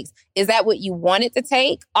it takes. Is that what you want it to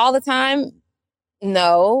take all the time?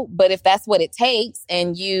 No. But if that's what it takes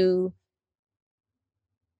and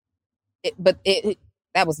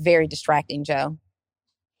that was very distracting, Joe.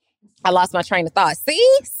 I lost my train of thought. See?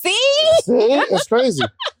 It's crazy.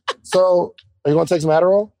 So are you going to take some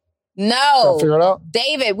Adderall? No. Figure it out?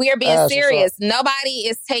 David, we are being serious. Nobody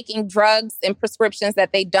is taking drugs and prescriptions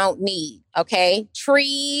that they don't need. Okay?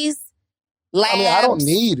 Trees. Labs. I don't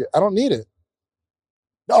need it.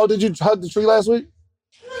 Oh, did you hug the tree last week?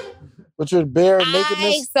 With your bare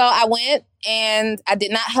nakedness? So I went and I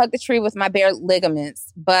did not hug the tree with my bare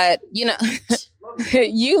ligaments. But, you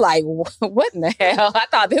like, what in the hell? I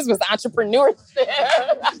thought this was entrepreneurship.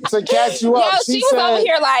 To catch you up. She was over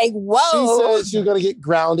here like, whoa. She said she was going to get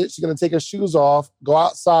grounded. She's going to take her shoes off, go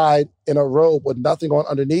outside in a robe with nothing on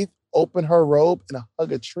underneath, open her robe and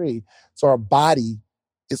hug a tree. So her body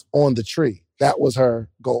is on the tree. That was her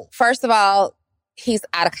goal. First of all, he's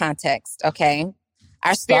out of context, okay?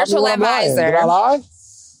 Our spiritual advisor. Did I lie?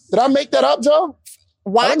 Did I make that up, Joe?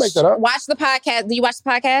 I didn't make that up. Watch the podcast. Do you watch the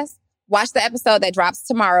podcast? Watch the episode that drops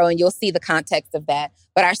tomorrow and you'll see the context of that.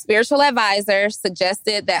 But our spiritual advisor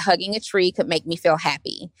suggested that hugging a tree could make me feel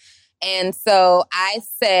happy. And so I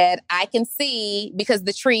said, I can see, because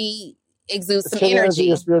the tree exudes some energy.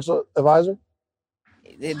 Your spiritual advisor?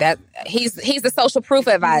 That he's the social proof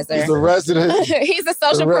advisor. He's the resident. He's the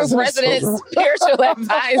social proof resident spiritual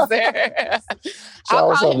advisor.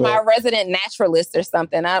 I'll call him my resident naturalist or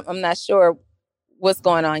something. I'm not sure what's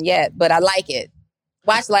going on yet, but I like it.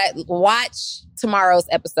 Watch tomorrow's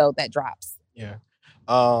episode that drops. Yeah.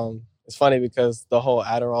 It's funny because the whole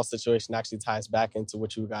Adderall situation actually ties back into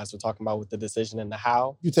what you guys were talking about with the decision and the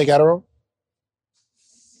how. You take Adderall?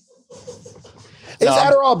 Is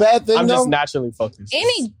Adderall a bad thing? I'm just naturally focused.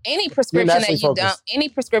 Any prescription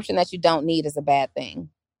that you don't need is a bad thing.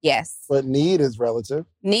 Yes. But need is relative.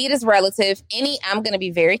 Need is relative. I'm going to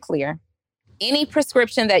be very clear. Any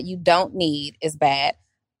prescription that you don't need is bad.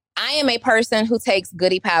 I am a person who takes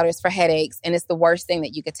goody powders for headaches, and it's the worst thing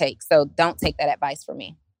that you could take. So don't take that advice from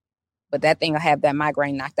me. But that thing will have that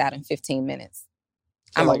migraine knocked out in 15 minutes.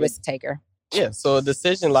 I'm a risk taker. Yeah, so a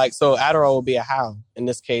decision so Adderall will be a how in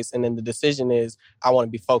this case. And then the decision is, I want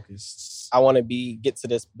to be focused. I want to get to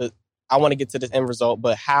this end result,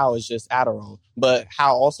 but how is just Adderall. But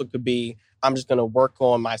how also could be, I'm just going to work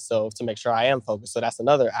on myself to make sure I am focused. So that's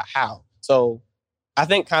another how. So I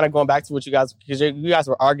think kind of going back to what you guys, because you guys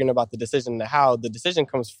were arguing about the decision and the how, the decision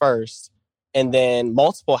comes first and then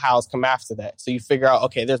multiple hows come after that. So you figure out,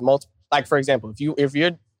 okay, there's multiple, like for example, if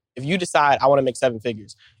you decide I want to make 7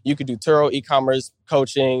 figures, you could do Turo, e-commerce,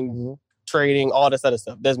 coaching, trading, all this other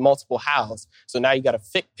stuff. There's multiple hows. So now you got to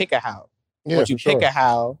pick a how. Yeah, once you pick a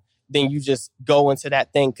how, then you just go into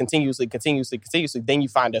that thing continuously. Then you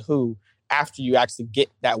find a who after you actually get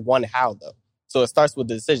that one how though. So it starts with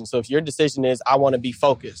the decision. So if your decision is, I want to be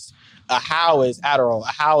focused, a how is Adderall.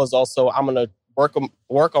 A how is also, I'm going to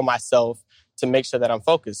work on myself to make sure that I'm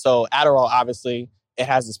focused. So Adderall, obviously, it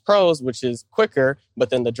has its pros, which is quicker, but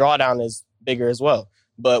then the drawdown is bigger as well.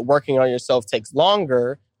 But working on yourself takes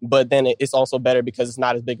longer, but then it's also better because it's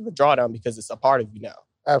not as big of a drawdown because it's a part of you now.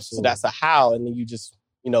 Absolutely. So that's a how, and then you just,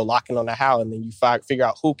 lock in on the how, and then you figure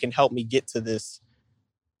out who can help me get to this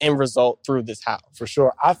end result through this how. For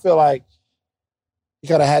sure. I feel like you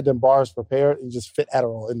could have had them bars prepared and just fit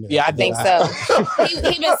Adderall in there. Yeah, I think so. He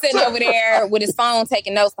been sitting over there with his phone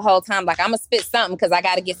taking notes the whole time. Like, I'm going to spit something because I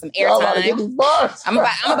got to get some airtime. I'm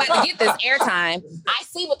about to get this airtime. I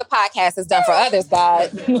see what the podcast has done for others, God.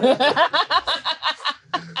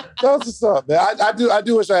 That's what's up, man. I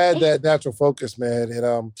do wish I had that natural focus, man.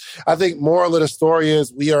 And I think moral of the story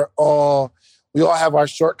is we all have our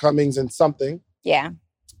shortcomings in something. Yeah.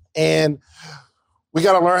 And we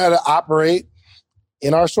got to learn how to operate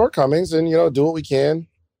in our shortcomings and, do what we can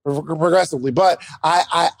progressively. But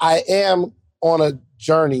I am on a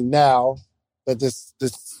journey now that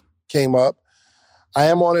this came up. I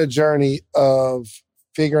am on a journey of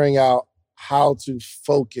figuring out how to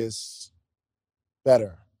focus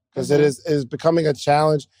better because it is becoming a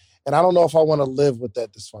challenge. And I don't know if I want to live with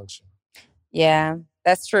that dysfunction. Yeah,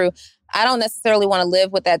 that's true. I don't necessarily want to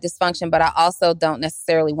live with that dysfunction, but I also don't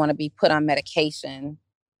necessarily want to be put on medication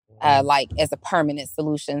like as a permanent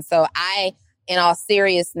solution. So in all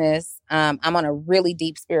seriousness, I'm on a really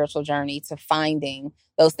deep spiritual journey to finding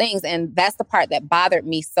those things. And that's the part that bothered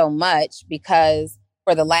me so much, because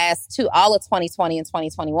for the last all of 2020 and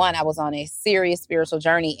 2021, I was on a serious spiritual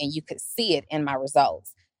journey, and you could see it in my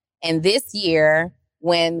results. And this year,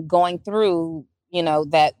 when going through,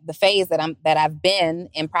 that the phase that I've been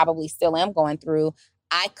and probably still am going through,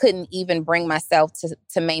 I couldn't even bring myself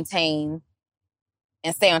to maintain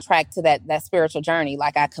and stay on track to that spiritual journey.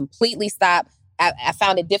 Like, I completely stopped. I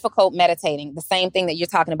found it difficult meditating. The same thing that you're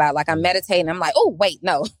talking about. Like, I'm meditating. I'm like, oh, wait,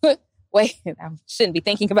 no. Wait, I shouldn't be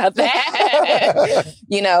thinking about that.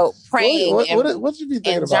 Praying. What you be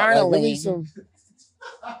thinking about? Journaling.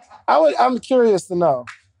 I'm curious to know.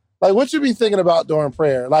 Like, what you be thinking about during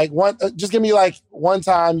prayer? Like, just give me like one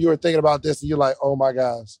time you were thinking about this and you're like, oh my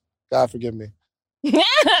gosh, God forgive me.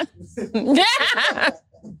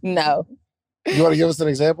 No. You want to give us an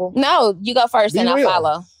example? No, you go first and I'll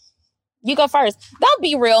follow. You go first. Don't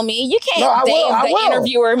be real me. You can't the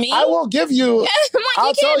interviewer me. I will give you.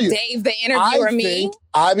 I'll tell you. Dave the interviewer me.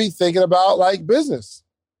 I be thinking about like business.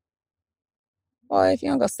 Boy, if you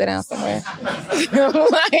don't go sit down somewhere.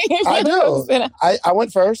 I do. I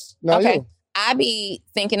went first. Now you. I be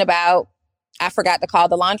thinking about, I forgot to call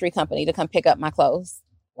the laundry company to come pick up my clothes.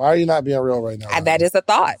 Why are you not being real right now? That is a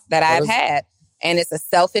thought that I've had. And it's a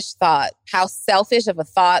selfish thought. How selfish of a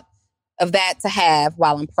thought of that to have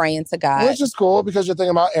while I'm praying to God. Which is cool because you're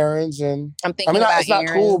thinking about errands and I'm thinking about it's not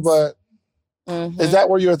cool, but is that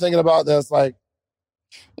what you were thinking about? That's like,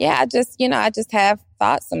 yeah, I just have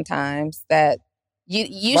thoughts sometimes that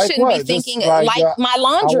you like shouldn't be thinking like my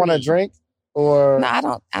laundry. I want to drink, or no,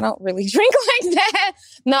 I don't really drink like that.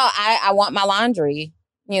 No, I want my laundry.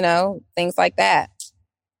 Things like that.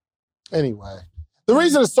 Anyway, the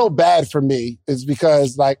reason it's so bad for me is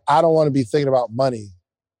because like I don't want to be thinking about money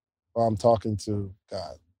while I'm talking to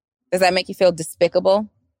God. Does that make you feel despicable?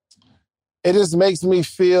 It just makes me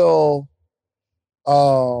feel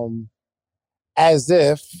as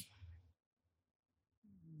if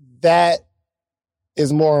that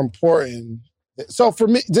is more important. So for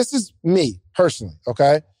me, this is me personally,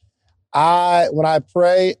 okay? When I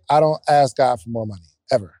pray, I don't ask God for more money,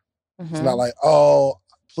 ever. Mm-hmm. It's not like, oh,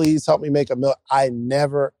 please help me make $1 million. I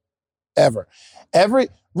never, ever.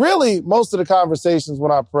 Really, most of the conversations when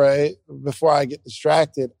I pray, before I get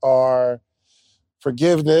distracted, are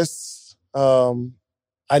forgiveness. I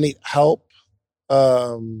need help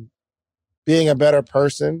being a better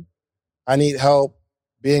person. I need help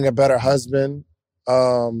being a better husband.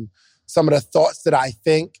 Some of the thoughts that I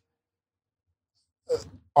think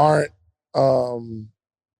aren't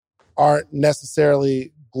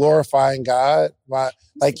necessarily glorifying God.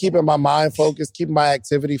 Like keeping my mind focused, keeping my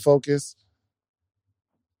activity focused.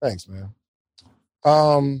 Thanks, man.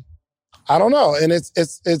 I don't know. And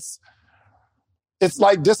it's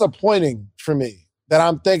like disappointing for me that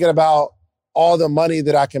I'm thinking about all the money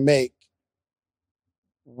that I can make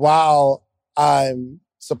while I'm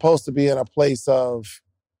supposed to be in a place of,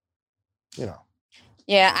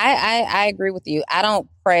 Yeah, I agree with you. I don't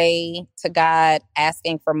pray to God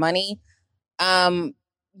asking for money.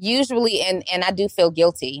 Usually, and I do feel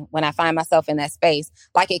guilty when I find myself in that space.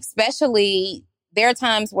 Like, especially, there are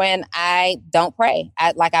times when I don't pray.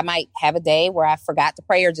 I might have a day where I forgot to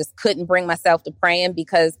pray or just couldn't bring myself to praying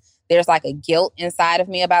because there's like a guilt inside of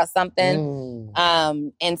me about something.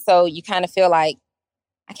 And so you kind of feel like,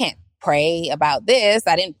 I can't pray about this.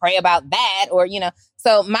 I didn't pray about that, or,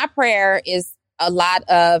 So my prayer is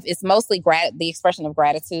it's mostly the expression of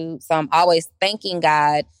gratitude. So I'm always thanking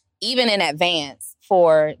God, even in advance,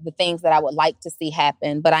 for the things that I would like to see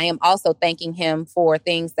happen. But I am also thanking him for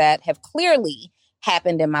things that have clearly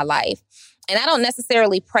happened in my life. And I don't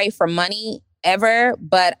necessarily pray for money ever,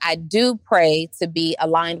 but I do pray to be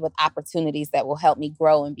aligned with opportunities that will help me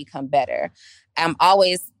grow and become better. I'm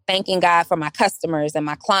always thanking God for my customers and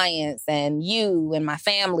my clients and you and my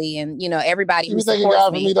family and, everybody who supports me. You thanking God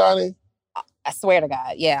for me, Donnie? I swear to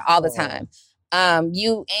God. Yeah, all the time.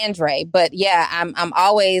 You and Dre. But yeah, I'm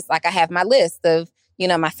always like, I have my list of,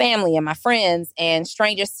 my family and my friends and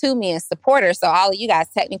strangers to me and supporters. So all of you guys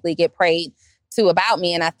technically get prayed to about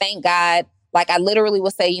me. And I thank God. Like, I literally will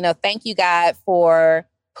say, thank you, God, for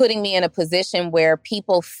putting me in a position where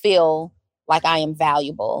people feel like I am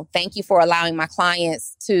valuable. Thank you for allowing my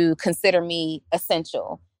clients to consider me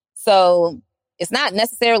essential. So it's not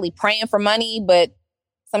necessarily praying for money, but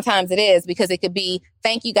sometimes it is, because it could be,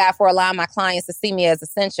 thank you, God, for allowing my clients to see me as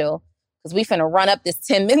essential, because we finna run up this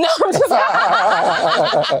 10 minutes.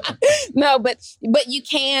 No, but you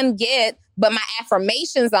can get, but my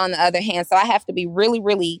affirmations on the other hand, so I have to be really,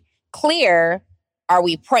 really clear, Are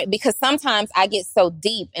we because sometimes I get so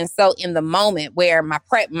deep and so in the moment where my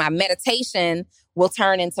meditation will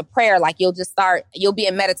turn into prayer. Like you'll be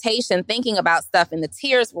in meditation thinking about stuff and the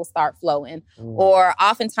tears will start flowing. Or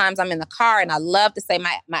oftentimes I'm in the car and I love to say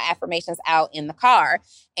my affirmations out in the car.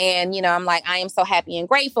 And, I'm like, I am so happy and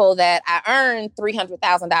grateful that I earned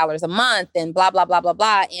 $300,000 a month and blah, blah, blah, blah,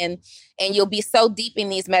 blah. And you'll be so deep in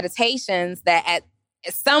these meditations that at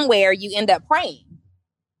somewhere you end up praying.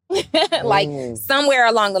 Like somewhere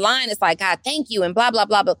along the line, it's like, God, thank you and blah, blah,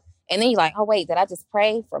 blah, blah. And then you're like, oh, wait, did I just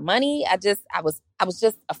pray for money? I was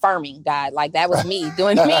just affirming God. Like that was me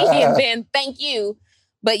doing me and then thank you.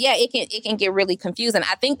 But yeah, it can get really confusing.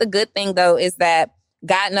 I think the good thing though is that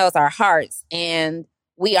God knows our hearts and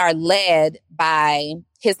we are led by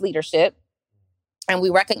his leadership and we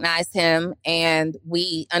recognize him and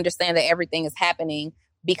we understand that everything is happening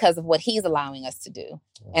because of what he's allowing us to do.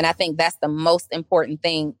 And I think that's the most important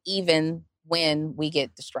thing, even when we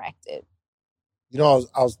get distracted. I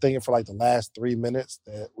was thinking for like the last 3 minutes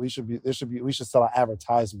that we should sell an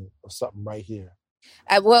advertisement of something right here.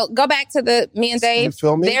 Well, go back to me and Dave. You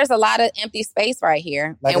feel me? There's a lot of empty space right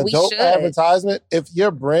here. Like and a we dope should. Advertisement. If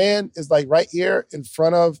your brand is like right here in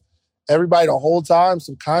front of everybody the whole time,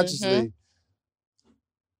 subconsciously. Mm-hmm.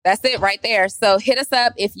 That's it right there. So hit us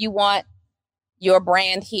up if you want your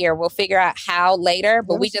brand here. We'll figure out how later,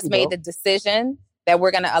 but we just made the decision that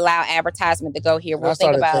we're going to allow advertisement to go here. We'll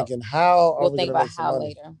think about how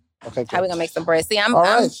later. Okay, how are we going to make some bread? See,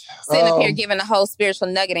 I'm sitting up here giving a whole spiritual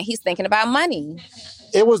nugget and he's thinking about money.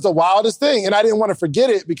 It was the wildest thing. And I didn't want to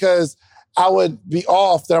forget it because I would be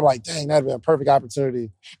off. Then I'm like, dang, that'd been a perfect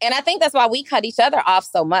opportunity. And I think that's why we cut each other off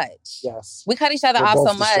so much. Yes. We cut each other off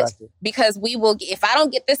so much because we will, if I don't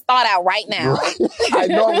get this thought out right now. I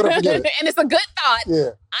know I'm going to forget it. And it's a good thought.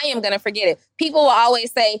 Yeah. I am going to forget it. People will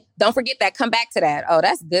always say, don't forget that, come back to that. Oh,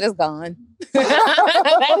 that's good as gone.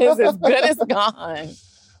 That is as good as gone.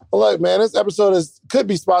 Well, look, man, this episode could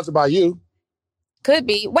be sponsored by you. Could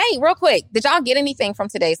be. Wait, real quick. Did y'all get anything from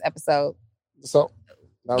today's episode? So,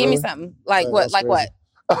 give me something. Like what? Like what?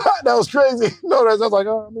 That was crazy. No, that's like,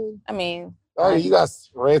 you guys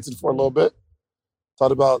ranted for a little bit.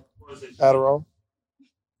 Talked about Adderall.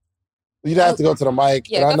 You'd have to go to the mic.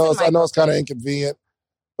 Yeah, and I know it's kind of inconvenient,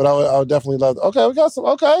 but I would definitely love to. Okay, we got some.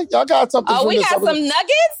 Okay, y'all got something. Oh, we got some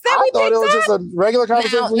nuggets that we picked up? I thought it was just a regular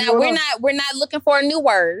conversation. Now we're not looking for a new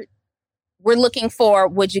word. We're looking for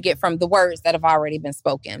what you get from the words that have already been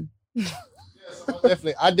spoken.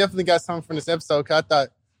 I definitely got something from this episode because I thought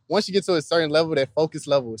once you get to a certain level, that focus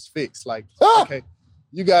level is fixed. Like, okay,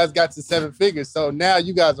 you guys got to 7 figures, so now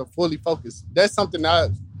you guys are fully focused. That's something I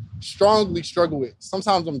strongly struggle with.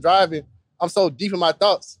 Sometimes I'm driving, I'm so deep in my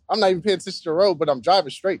thoughts, I'm not even paying attention to the road, but I'm driving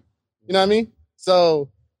straight. You know what I mean? So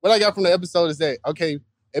what I got from the episode is that, okay,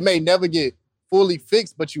 it may never get fully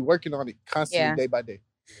fixed, but you're working on it constantly day by day.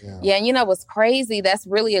 Yeah, and you know what's crazy? That's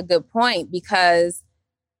really a good point because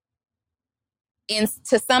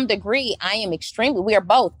to some degree, we are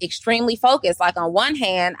both extremely focused. Like on one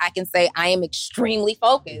hand, I can say I am extremely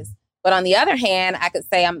focused. But on the other hand, I could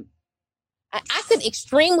say I could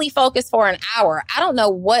extremely focus for an hour. I don't know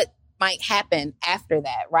what might happen after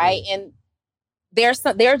that, right? And there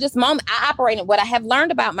are just moments I operate in. What I have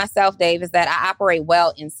learned about myself, Dave, is that I operate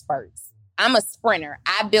well in spurts. I'm a sprinter.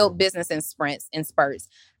 I build business in spurts.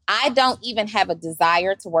 I don't even have a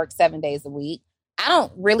desire to work 7 days a week. I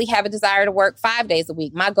don't really have a desire to work 5 days a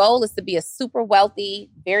week. My goal is to be a super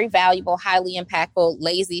wealthy, very valuable, highly impactful,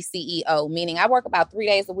 lazy CEO, meaning I work about 3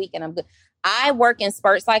 days a week and I'm good. I work in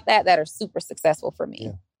spurts like that are super successful for me.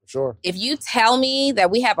 Yeah, sure. If you tell me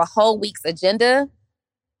that we have a whole week's agenda,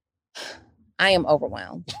 I am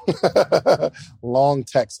overwhelmed. Long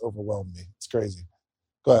text overwhelmed me. It's crazy.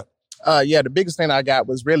 Go ahead. The biggest thing I got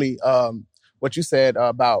was really what you said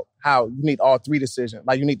about how you need all 3 decisions.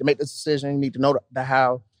 Like you need to make this decision, you need to know the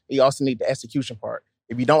how, and you also need the execution part.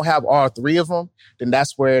 If you don't have all 3 of them, then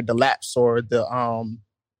that's where the lapse or the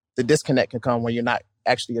disconnect can come when you're not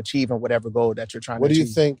actually achieving whatever goal that you're trying to achieve. What do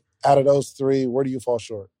you think out of those 3, where do you fall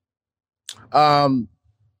short?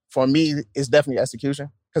 For me, it's definitely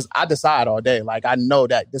execution because I decide all day. Like I know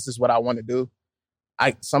that this is what I want to do.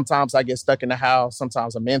 Sometimes I get stuck in the how,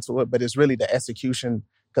 sometimes I'm into it, but it's really the execution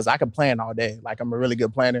because I can plan all day. Like I'm a really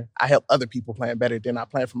good planner. I help other people plan better than I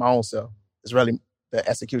plan for my own self. It's really the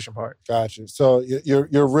execution part. Gotcha. So you're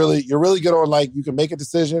really good on like you can make a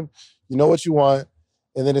decision, you know what you want,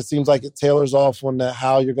 and then it seems like it tailors off on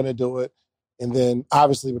how you're going to do it, and then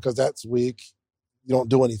obviously because that's weak, you don't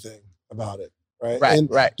do anything about it, right?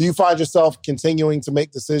 Right. Do you find yourself continuing to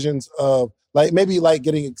make decisions of like maybe like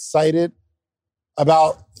getting excited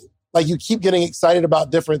about like you keep getting excited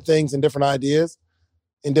about different things and different ideas?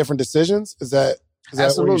 in different decisions? Is that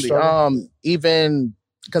absolutely? Even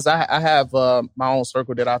because I have my own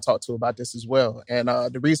circle that I talk to about this as well. And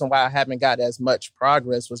the reason why I haven't got as much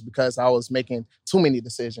progress was because I was making too many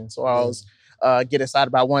decisions. So I was get excited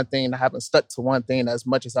about one thing and I haven't stuck to one thing as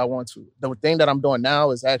much as I want to. The thing that I'm doing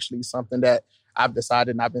now is actually something that I've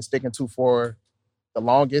decided and I've been sticking to for the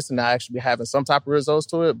longest, and I actually be having some type of results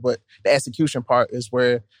to it. But the execution part is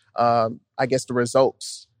where I guess the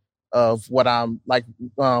results of what I'm like,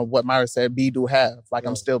 what Myra said, do have. Like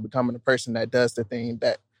I'm still becoming a person that does the thing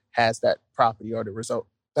that has that property or the result.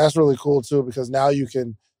 That's really cool too, because now you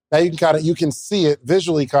can see it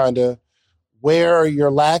visually kind of where you're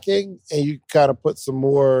lacking, and you kind of put some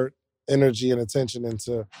more energy and attention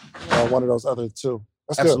into one of those other two.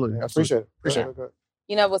 That's absolutely. Good. Absolutely. Appreciate it.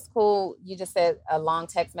 You know what's cool? You just said a long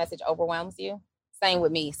text message overwhelms you. Same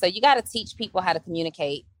with me. So you got to teach people how to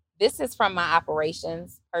communicate. This is from my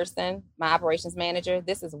operations person, my operations manager.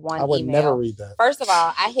 This is one email. I would never read that. First of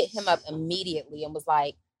all, I hit him up immediately and was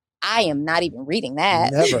like, I am not even reading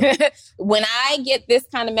that. Never. When I get this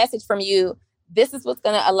kind of message from you, this is what's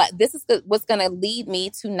gonna lead me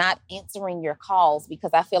to not answering your calls,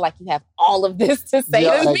 because I feel like you have all of this to say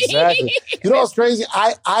to me. Exactly. You know what's crazy?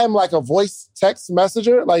 I am like a voice text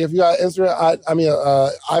messenger. Like if you got Instagram,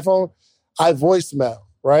 iPhone, I voicemail,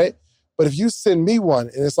 right? But if you send me one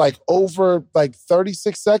and it's like over like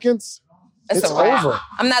 36 seconds, it's over.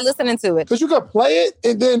 I'm not listening to it. Because you can play it,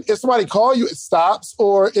 and then if somebody call you, it stops.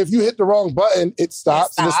 Or if you hit the wrong button, it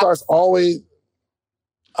stops. And it starts always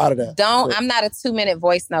out of that. I'm not a 2-minute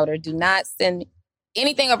voice noter. Do not send me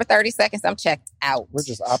anything over 30 seconds. I'm checked out. We're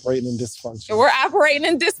just operating in dysfunction. We're operating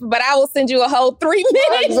in this, but I will send you a whole 3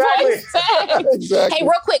 minutes. Exactly. Exactly. Hey,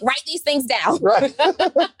 real quick, write these things down. Right.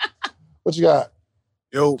 What you got?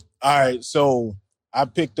 Yo, all right. So I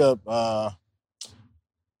picked up, I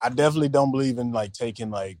definitely don't believe in like taking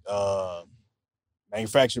like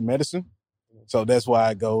manufactured medicine. So that's why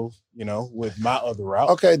I go, with my other route.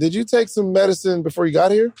 Okay, did you take some medicine before you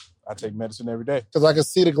got here? I take medicine every day. Because I can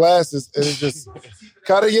see the glasses, and it's just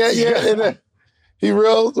kind of, and he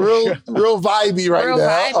real vibey right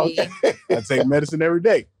now. Vibey. Okay. I take medicine every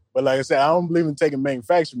day. But like I said, I don't believe in taking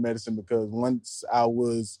manufactured medicine, because when I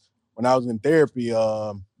was in therapy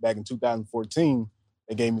back in 2014,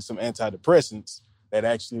 they gave me some antidepressants that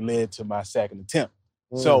actually led to my second attempt.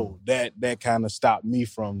 So that kind of stopped me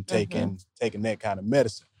from taking that kind of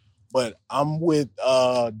medicine. But I'm with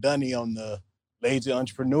Dunny on the lazy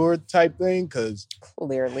entrepreneur type thing, because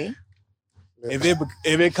clearly,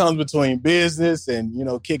 if it comes between business and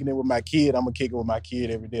kicking it with my kid, I'm gonna kick it with my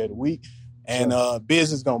kid every day of the week, and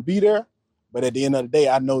business gonna be there. But at the end of the day,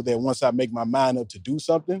 I know that once I make my mind up to do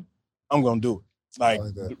something, I'm gonna do it. Like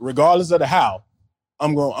regardless of the how.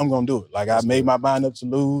 I'm gonna do it. Like I made my mind up to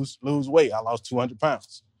lose weight. I lost 200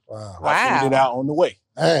 pounds. Wow. I figured it out on the way.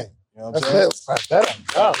 Hey, you know what I'm saying?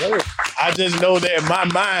 I just know that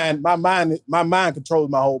my mind controls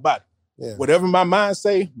my whole body. Yeah. Whatever my mind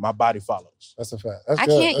say, my body follows. That's a fact. I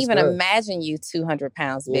can't even imagine you 200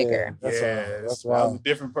 pounds bigger. That's why I'm a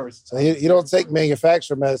different person. So you don't take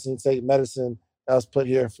manufactured medicine. You take medicine that was put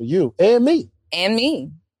here for you and me. And me.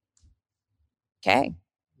 Okay.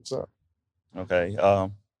 What's up? Okay.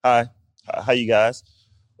 Hi. How you guys?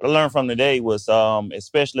 What I learned from today was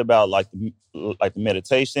especially about like the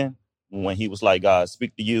meditation. When he was like, God,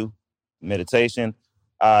 speak to you, meditation.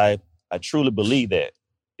 I truly believe that.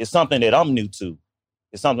 It's something that I'm new to.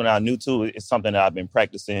 It's something that I'm new to. It's something that I've been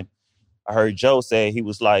practicing. I heard Joe say, he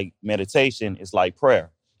was like, meditation is like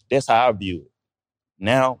prayer. That's how I view it.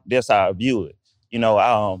 Now, that's how I view it.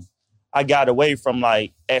 I got away from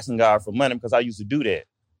like asking God for money, because I used to do that.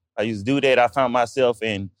 I found myself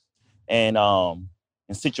in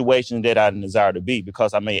situations that I didn't desire to be,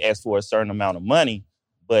 because I may ask for a certain amount of money,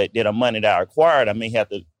 but that money that I acquired, I may have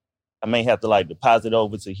to like deposit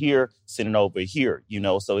over to here, send it over here,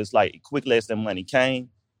 So it's like quickly as the money came,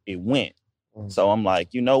 it went. So I'm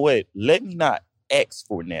like, you know what? Let me not ask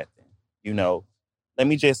for nothing, Let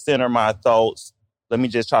me just center my thoughts. Let me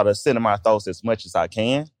just try to center my thoughts as much as I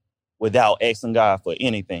can without asking God for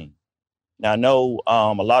anything. Now, I know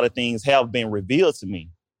a lot of things have been revealed to me,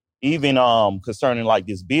 even concerning like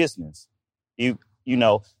this business. I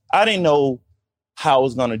didn't know how I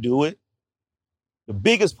was going to do it. The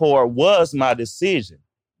biggest part was my decision.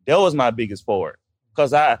 That was my biggest part,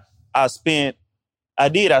 because I spent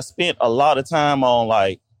a lot of time on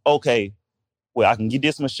like, okay, well, I can get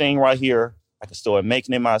this machine right here. I can start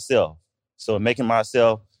making it myself.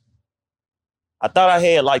 I thought I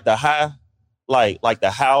had like the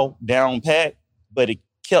how down pat, but it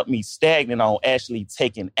kept me stagnant on actually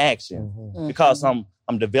taking action, because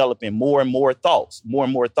I'm developing more and more thoughts.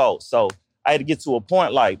 So I had to get to a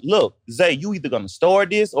point like, look, Zay, you either going to store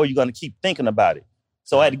this or you're going to keep thinking about it.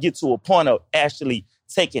 So I had to get to a point of actually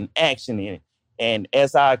taking action in it. And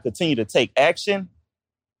as I continue to take action,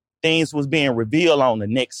 things was being revealed on the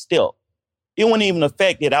next step. It wasn't even the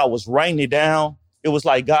fact that I was writing it down. It was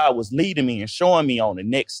like God was leading me and showing me on the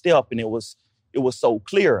next step. And it was so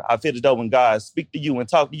clear. I feel as though when God speak to you and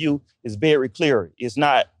talk to you, it's very clear. It's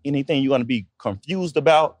not anything you're going to be confused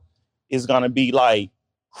about. It's going to be like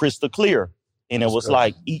crystal clear. And it was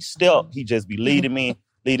like each step, he just be leading me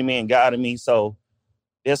and guiding me. So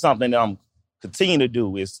there's something that I'm continuing to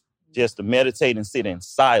do is just to meditate and sit in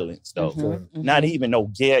silence, though. Not even no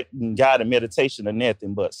guided meditation or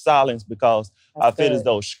nothing, but silence, because I feel as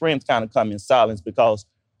though strength kind of come in silence, because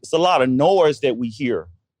it's a lot of noise that we hear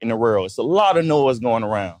in the world. It's a lot of noise going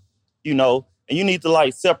around, you know, and you need to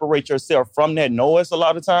like separate yourself from that noise a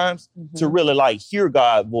lot of times to really like hear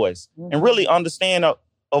God's voice and really understand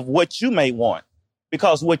of what you may want,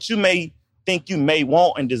 because what you may think you may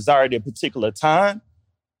want and desire at a particular time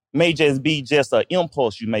may just be just an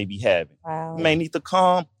impulse you may be having. Wow. You may need to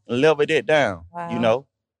calm and level that down, you know?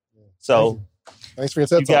 So thanks for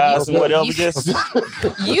your you guys and whatever just...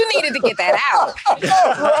 You needed to get that out.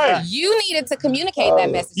 Right. You needed to communicate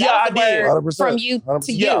that message. That was the word from you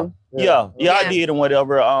to you. Yeah, I did and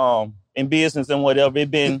whatever. In business and whatever,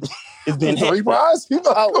 it's been hectic. It's been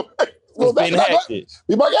hectic.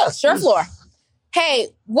 Be my guest. Sure, Floor. Hey,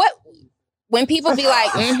 when people be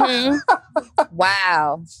like,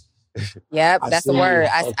 wow. Yep, that's the word.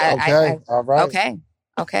 All right.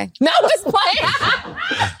 Okay. No, I'm just playing.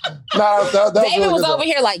 David was over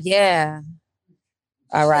here like, yeah.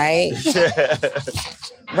 All right.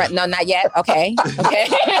 Right. No, not yet. Okay.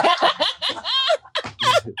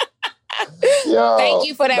 Yo, thank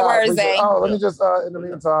you for that word, Zay. Let me just, in the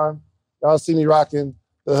meantime, y'all see me rocking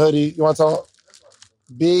the hoodie. You want to talk?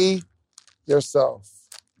 Be yourself.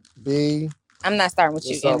 I'm not starting with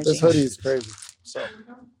yourself. You. This hoodie is crazy. So.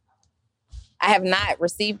 I have not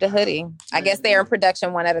received a hoodie. I guess they're in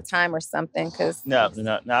production one at a time or something. No,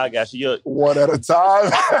 I got you. One at a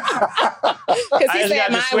time. I just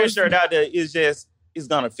got the sweatshirt out there. It's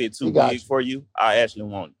gonna fit too big for you. I actually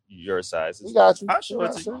want your sizes. We got you. I'll show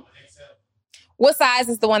it to you. What size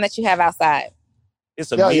is the one that you have outside?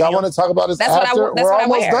 It's a medium. Y'all want to talk about this that's after? We're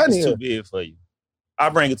almost done here. It's too big for you.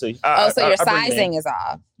 I'll bring it to you. So your sizing is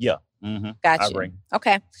off. Yeah. Got you.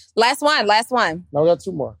 Okay. Last one. No, we got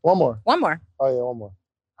two more. One more. Oh, yeah, one more.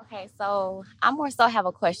 Okay, so I more so have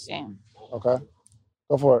a question. Okay.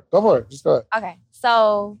 Go for it. Just go ahead. Okay,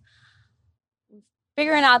 so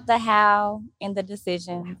figuring out the how and the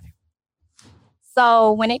decision.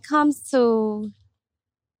 So when it comes to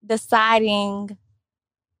making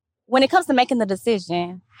the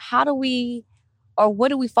decision, what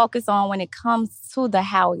do we focus on when it comes to the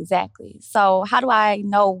how exactly? So how do I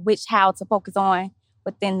know which how to focus on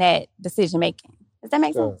within that decision making? Does that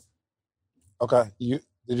make sense? Okay.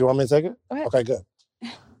 Did you want me to take it? Go ahead. Okay, good.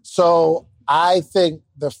 So I think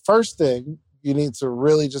the first thing you need to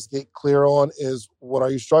really just get clear on is, what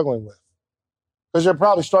are you struggling with? Because you're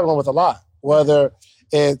probably struggling with a lot, whether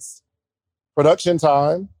it's production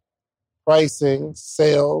time, pricing,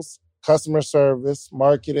 sales, customer service,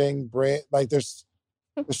 marketing, brand. Like there's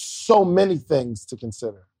so many things to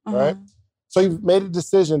consider, right? So you've made a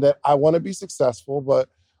decision that I want to be successful, but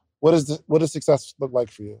what does success look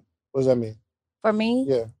like for you? What does that mean? For me?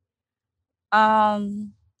 Yeah.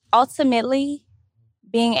 Ultimately,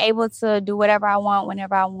 being able to do whatever I want,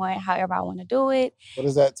 whenever I want, however I want to do it. What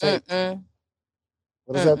does that take?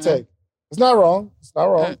 What does that take? It's not wrong.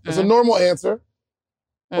 It's a normal answer.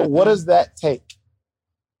 But what does that take?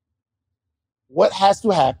 What has to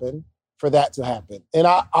happen for that to happen? And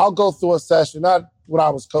I'll go through a session, not when I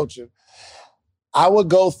was coaching. I would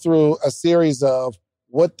go through a series of,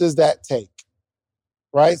 what does that take?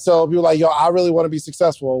 Right? So people are like, I really want to be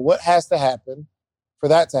successful. What has to happen for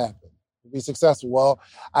that to happen? To be successful? Well,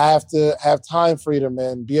 I have to have time freedom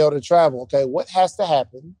and be able to travel. Okay, what has to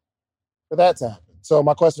happen for that to happen? So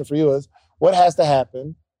my question for you is, what has to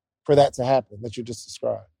happen for that to happen that you just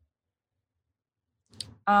described?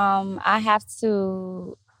 I have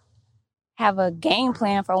to have a game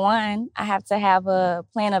plan for one. I have to have a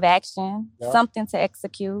plan of action, something to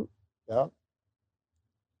execute. Yeah.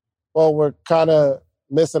 Well, we're kind of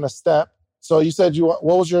missing a step. So you said what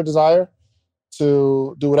was your desire?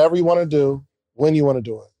 To do whatever you want to do, when you want to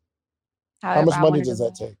do it. How much money does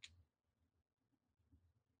that take?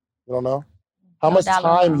 You don't know? How much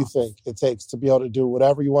time you think it takes to be able to do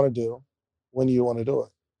whatever you want to do, when you want to do it?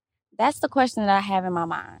 That's the question that I have in my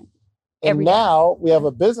mind. And now we have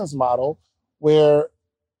a business model where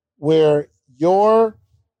your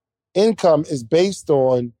income is based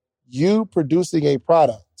on you producing a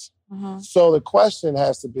product. Mm-hmm. So the question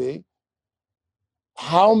has to be,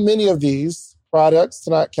 how many of these products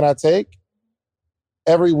can I take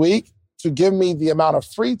every week to give me the amount of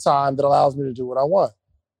free time that allows me to do what I want?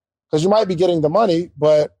 Because you might be getting the money,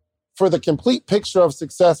 but for the complete picture of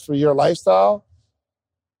success for your lifestyle,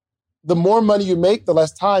 the more money you make, the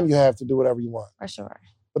less time you have to do whatever you want. For sure.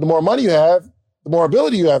 But the more money you have, the more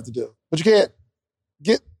ability you have to do. But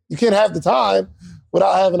you can't have the time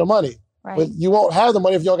without having the money. Right. But you won't have the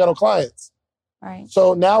money if you don't got no clients. Right.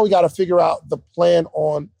 So now we got to figure out the plan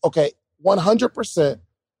on, 100%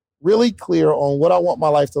 really clear on what I want my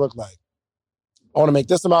life to look like. I want to make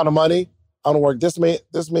this amount of money. I want to work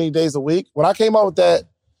this many days a week. When I came up with the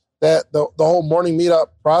whole morning meetup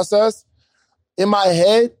process, in my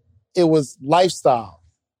head, it was lifestyle.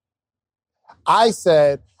 I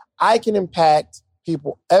said, I can impact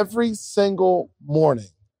people every single morning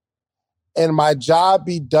and my job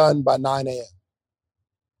be done by 9 a.m.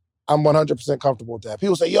 I'm 100% comfortable with that.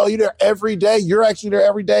 People say, yo, you're there every day. You're actually there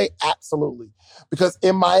every day. Absolutely. Because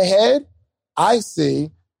in my head, I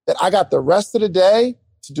see that I got the rest of the day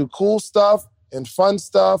to do cool stuff and fun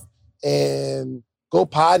stuff and go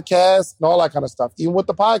podcast and all that kind of stuff, even with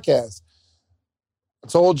the podcast. I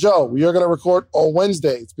told Joe, we are going to record on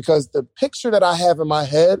Wednesdays because the picture that I have in my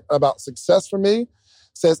head about success for me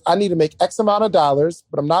says I need to make X amount of dollars,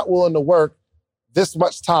 but I'm not willing to work this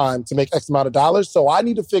much time to make X amount of dollars. So I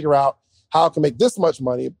need to figure out how I can make this much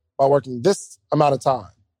money by working this amount of time.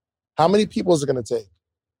 How many people is it going to take?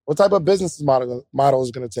 What type of business model is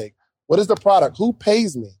it going to take? What is the product? Who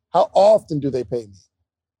pays me? How often do they pay me?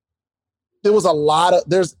 There was a lot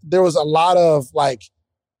of like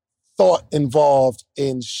thought involved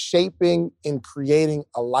in shaping and creating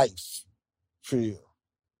a life for you.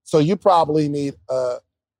 So you probably need a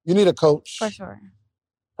coach. For sure.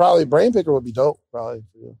 Probably Brain Picker would be dope, probably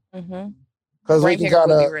for you. Mm-hmm. Because we can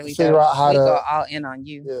kind of figure out how to go all in on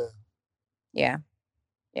you. Yeah.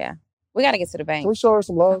 We got to get to the bank. Can we show her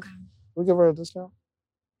some love? Okay. Can we give her a discount?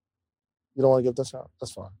 You don't want to give a discount?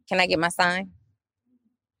 That's fine. Can I get my sign?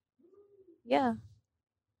 Yeah.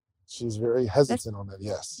 She's very hesitant on that,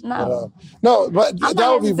 yes. No. But that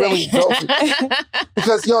would be really dope.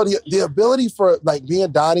 Because, the ability for, like, me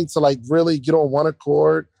and Donnie to, like, really get on one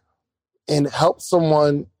accord and help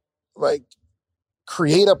someone, like,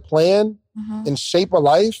 create a plan and shape a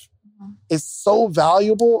life is so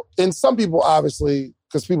valuable. And some people, obviously,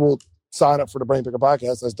 because people sign up for the Brain Picker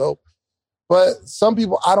podcast, that's dope. But some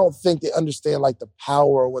people, I don't think they understand, like, the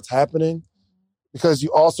power of what's happening. Because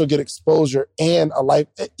you also get exposure and a life.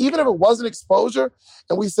 Even if it wasn't exposure,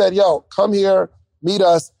 and we said, yo, come here, meet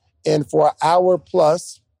us, and for an hour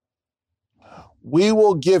plus, we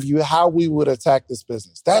will give you how we would attack this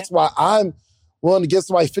business. That's why I'm willing to give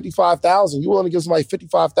somebody $55,000. You're willing to give somebody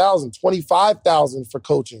 $55,000, $25,000 for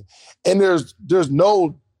coaching. And there's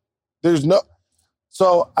no.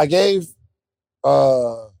 So I gave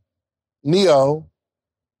Neo,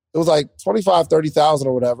 it was like $25,000, $30,000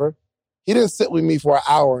 or whatever. He didn't sit with me for an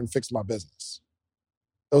hour and fix my business.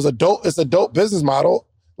 It's a dope business model.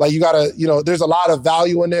 Like, you gotta, there's a lot of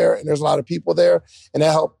value in there and there's a lot of people there, and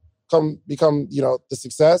that helped become, the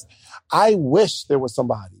success. I wish there was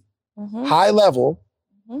somebody high level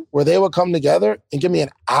where they would come together and give me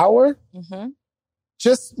an hour,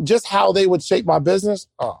 just how they would shape my business.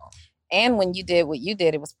 Oh. And when you did what you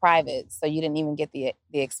did, it was private, so you didn't even get the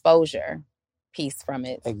exposure piece from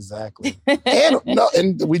it. Exactly.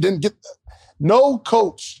 and we didn't get no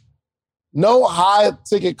coach, no high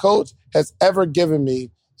ticket coach has ever given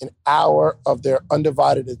me an hour of their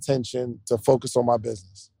undivided attention to focus on my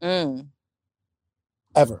business.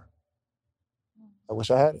 Ever. I wish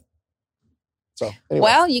I had it. So anyway.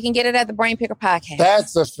 Well, you can get it at the Brain Picker podcast.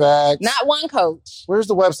 That's a fact. Not one coach. Where's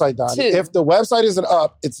the website, Donnie? 2. If the website isn't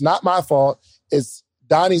up, it's not my fault. It's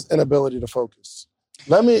Donnie's inability to focus.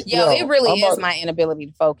 It really is my inability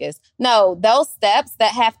to focus. No, those steps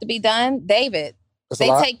that have to be done, David,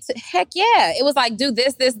 heck yeah. It was like, do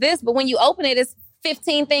this, but when you open it, it's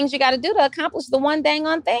 15 things you got to do to accomplish the one dang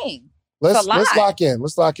on thing. Let's lock in.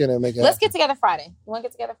 Let's lock in and make it Let's get together Friday. You want to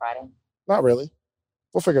get together Friday? Not really.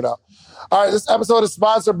 We'll figure it out. All right, this episode is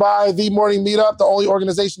sponsored by The Morning Meetup, the only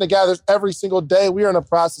organization that gathers every single day. We are in the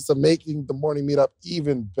process of making The Morning Meetup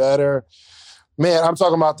even better. Man, I'm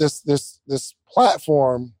talking about this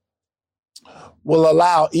platform will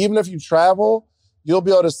allow, even if you travel, you'll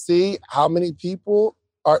be able to see how many people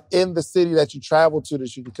are in the city that you travel to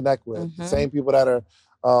that you can connect with. The same people that are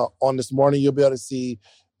on This Morning, you'll be able to see,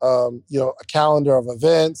 a calendar of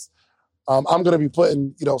events. I'm going to be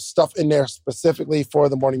putting, stuff in there specifically for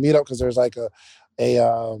the morning meetup because there's like a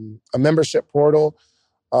membership portal.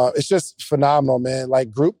 It's just phenomenal, man.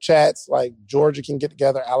 Like group chats, like Georgia can get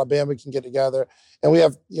together, Alabama can get together. And we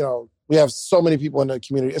have so many people in the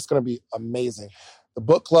community. It's going to be amazing. The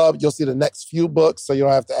book club, you'll see the next few books, so you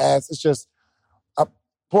don't have to ask. It's just, I'm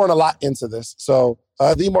pouring a lot into this. So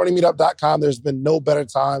themorningmeetup.com, there's been no better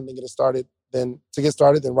time to get started than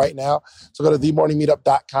right now. So go to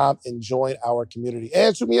themorningmeetup.com and join our community.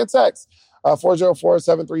 And shoot me a text,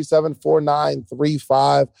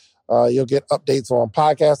 404-737-4935. You'll get updates on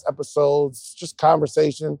podcast episodes, just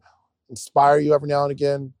conversation, inspire you every now and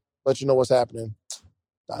again, let you know what's happening.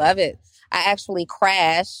 Love it. I actually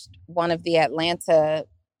crashed one of the Atlanta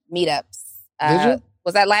meetups. Did you?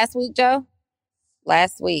 Was that last week, Joe?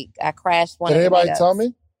 Last week. I crashed one of the meetups. Did anybody tell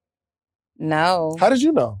me? No. How did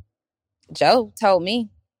you know? Joe told me.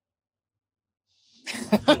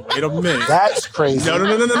 Wait a minute. That's crazy. No.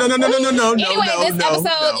 Anyway, this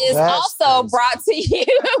episode is also brought to you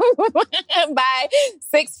by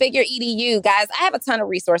Six Figure EDU. Guys, I have a ton of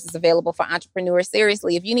resources available for entrepreneurs.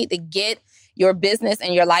 Seriously, if you need to get your business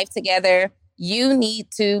and your life together, you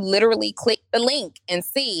need to literally click the link and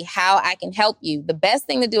see how I can help you. The best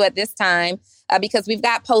thing to do at this time, because we've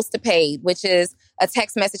got Post to Paid, which is a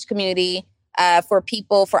text message community for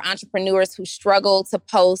entrepreneurs who struggle to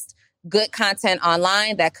post good content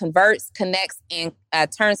online that converts, connects, and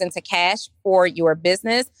turns into cash for your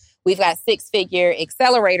business. We've got Six Figure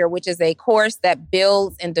Accelerator, which is a course that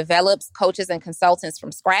builds and develops coaches and consultants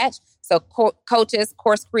from scratch. So coaches,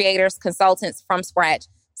 course creators, consultants from scratch.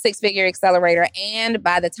 Six Figure Accelerator. And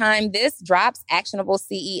by the time this drops, Actionable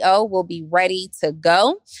CEO will be ready to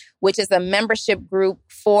go, which is a membership group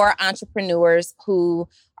for entrepreneurs who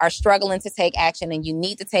are struggling to take action, and you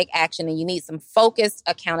need to take action and you need some focused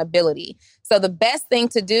accountability. So the best thing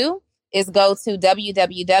to do is go to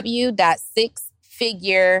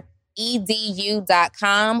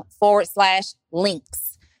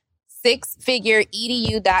www.sixfigureedu.com/links.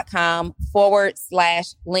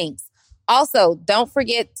 sixfigureedu.com/links. Also, don't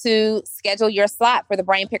forget to schedule your slot for the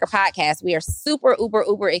Brain Picker Podcast. We are super,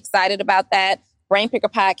 uber excited about that. Brain Picker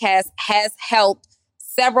Podcast has helped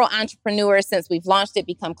several entrepreneurs since we've launched it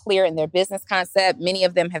become clear in their business concept. Many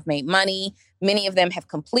of them have made money. Many of them have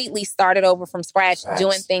completely started over from scratch,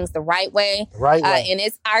 doing things the right way. And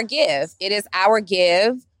it's our give. It is our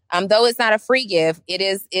give. Though it's not a free give, it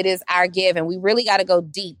is our give. And we really got to go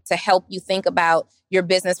deep to help you think about your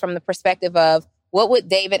business from the perspective of, what would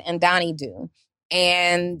David and Donnie do?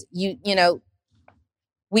 And you know,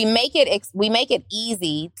 we make it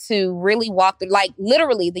easy to really walk through. Like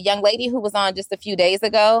literally, the young lady who was on just a few days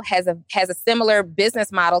ago has a similar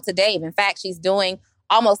business model to Dave. In fact, she's doing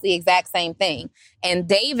almost the exact same thing. And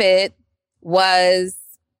David was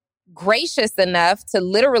gracious enough to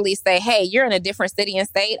literally say, "Hey, you're in a different city and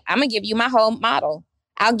state. I'm gonna give you my whole model.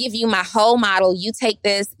 I'll give you my whole model. You take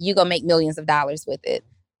this, you go make millions of dollars with it."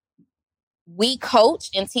 We coach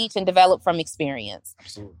and teach and develop from experience.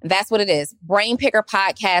 Absolutely. That's what it is.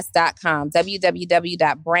 BrainPickerPodcast.com.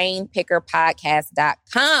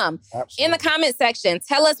 www.BrainPickerPodcast.com. Absolutely. In the comment section,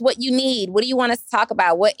 tell us what you need. What do you want us to talk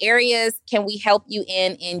about? What areas can we help you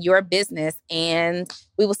in your business? And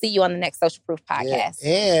we will see you on the next Social Proof Podcast.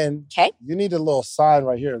 Yeah. And you need a little sign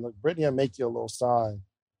right here. Look, Brittany, I'll make you a little sign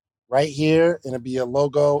right here, and it'll be a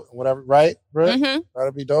logo and whatever, right, Britt? Mm-hmm.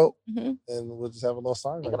 That'll be dope. Mm-hmm. And we'll just have a little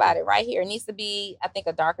sign. Think about it right here. It needs to be, I think,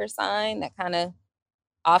 a darker sign that kind of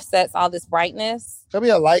offsets all this brightness. Could be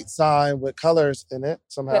a light sign with colors in it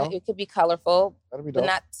somehow. It could be colorful, that'll be dope. But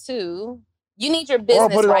not too. You need your business or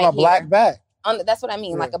put it right on a black back. That's what I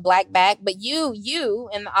mean, like a black back. But you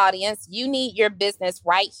in the audience, you need your business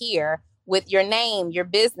right here with your name, your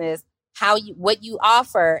business, what you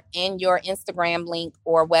offer in your Instagram link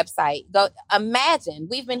or website. Go imagine,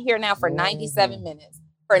 we've been here now for 97 minutes.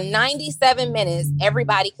 For 97 minutes,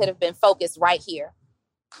 everybody could have been focused right here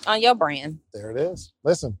on your brand. There it is.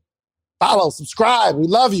 Listen, follow, subscribe. We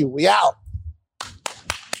love you. We out.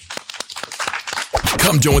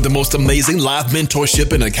 Come join the most amazing live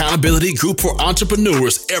mentorship and accountability group for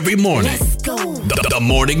entrepreneurs every morning. Let's go. The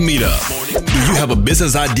Morning Meetup. Do you have a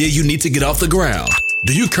business idea you need to get off the ground?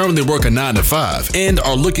 Do you currently work a 9-to-5 and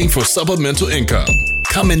are looking for supplemental income?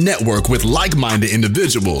 Come and network with like-minded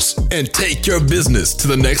individuals and take your business to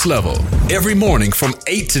the next level. Every morning from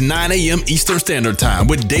 8 to 9 a.m. Eastern Standard Time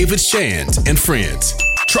with David Shands and friends.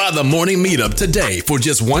 Try the Morning Meetup today for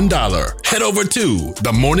just $1. Head over to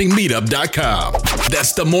themorningmeetup.com.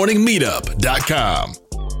 That's themorningmeetup.com.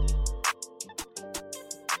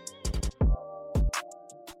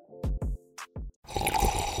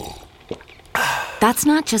 That's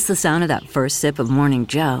not just the sound of that first sip of Morning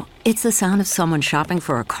Joe. It's the sound of someone shopping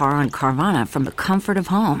for a car on Carvana from the comfort of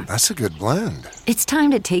home. That's a good blend. It's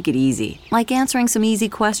time to take it easy, like answering some easy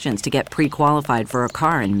questions to get pre-qualified for a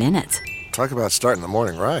car in minutes. Talk about starting the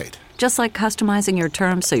morning right. Just like customizing your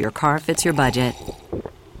terms so your car fits your budget.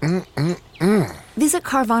 Visit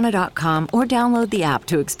Carvana.com or download the app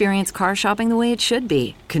to experience car shopping the way it should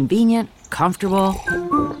be. Convenient, comfortable.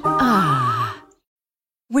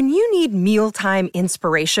 When you need mealtime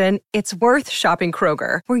inspiration, it's worth shopping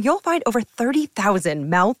Kroger, where you'll find over 30,000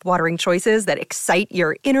 mouth-watering choices that excite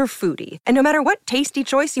your inner foodie. And no matter what tasty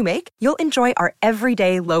choice you make, you'll enjoy our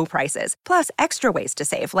everyday low prices, plus extra ways to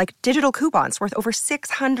save, like digital coupons worth over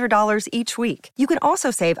 $600 each week. You can also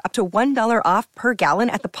save up to $1 off per gallon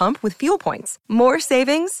at the pump with fuel points. More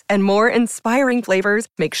savings and more inspiring flavors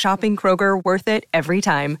make shopping Kroger worth it every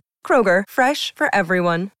time. Kroger, fresh for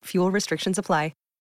everyone. Fuel restrictions apply.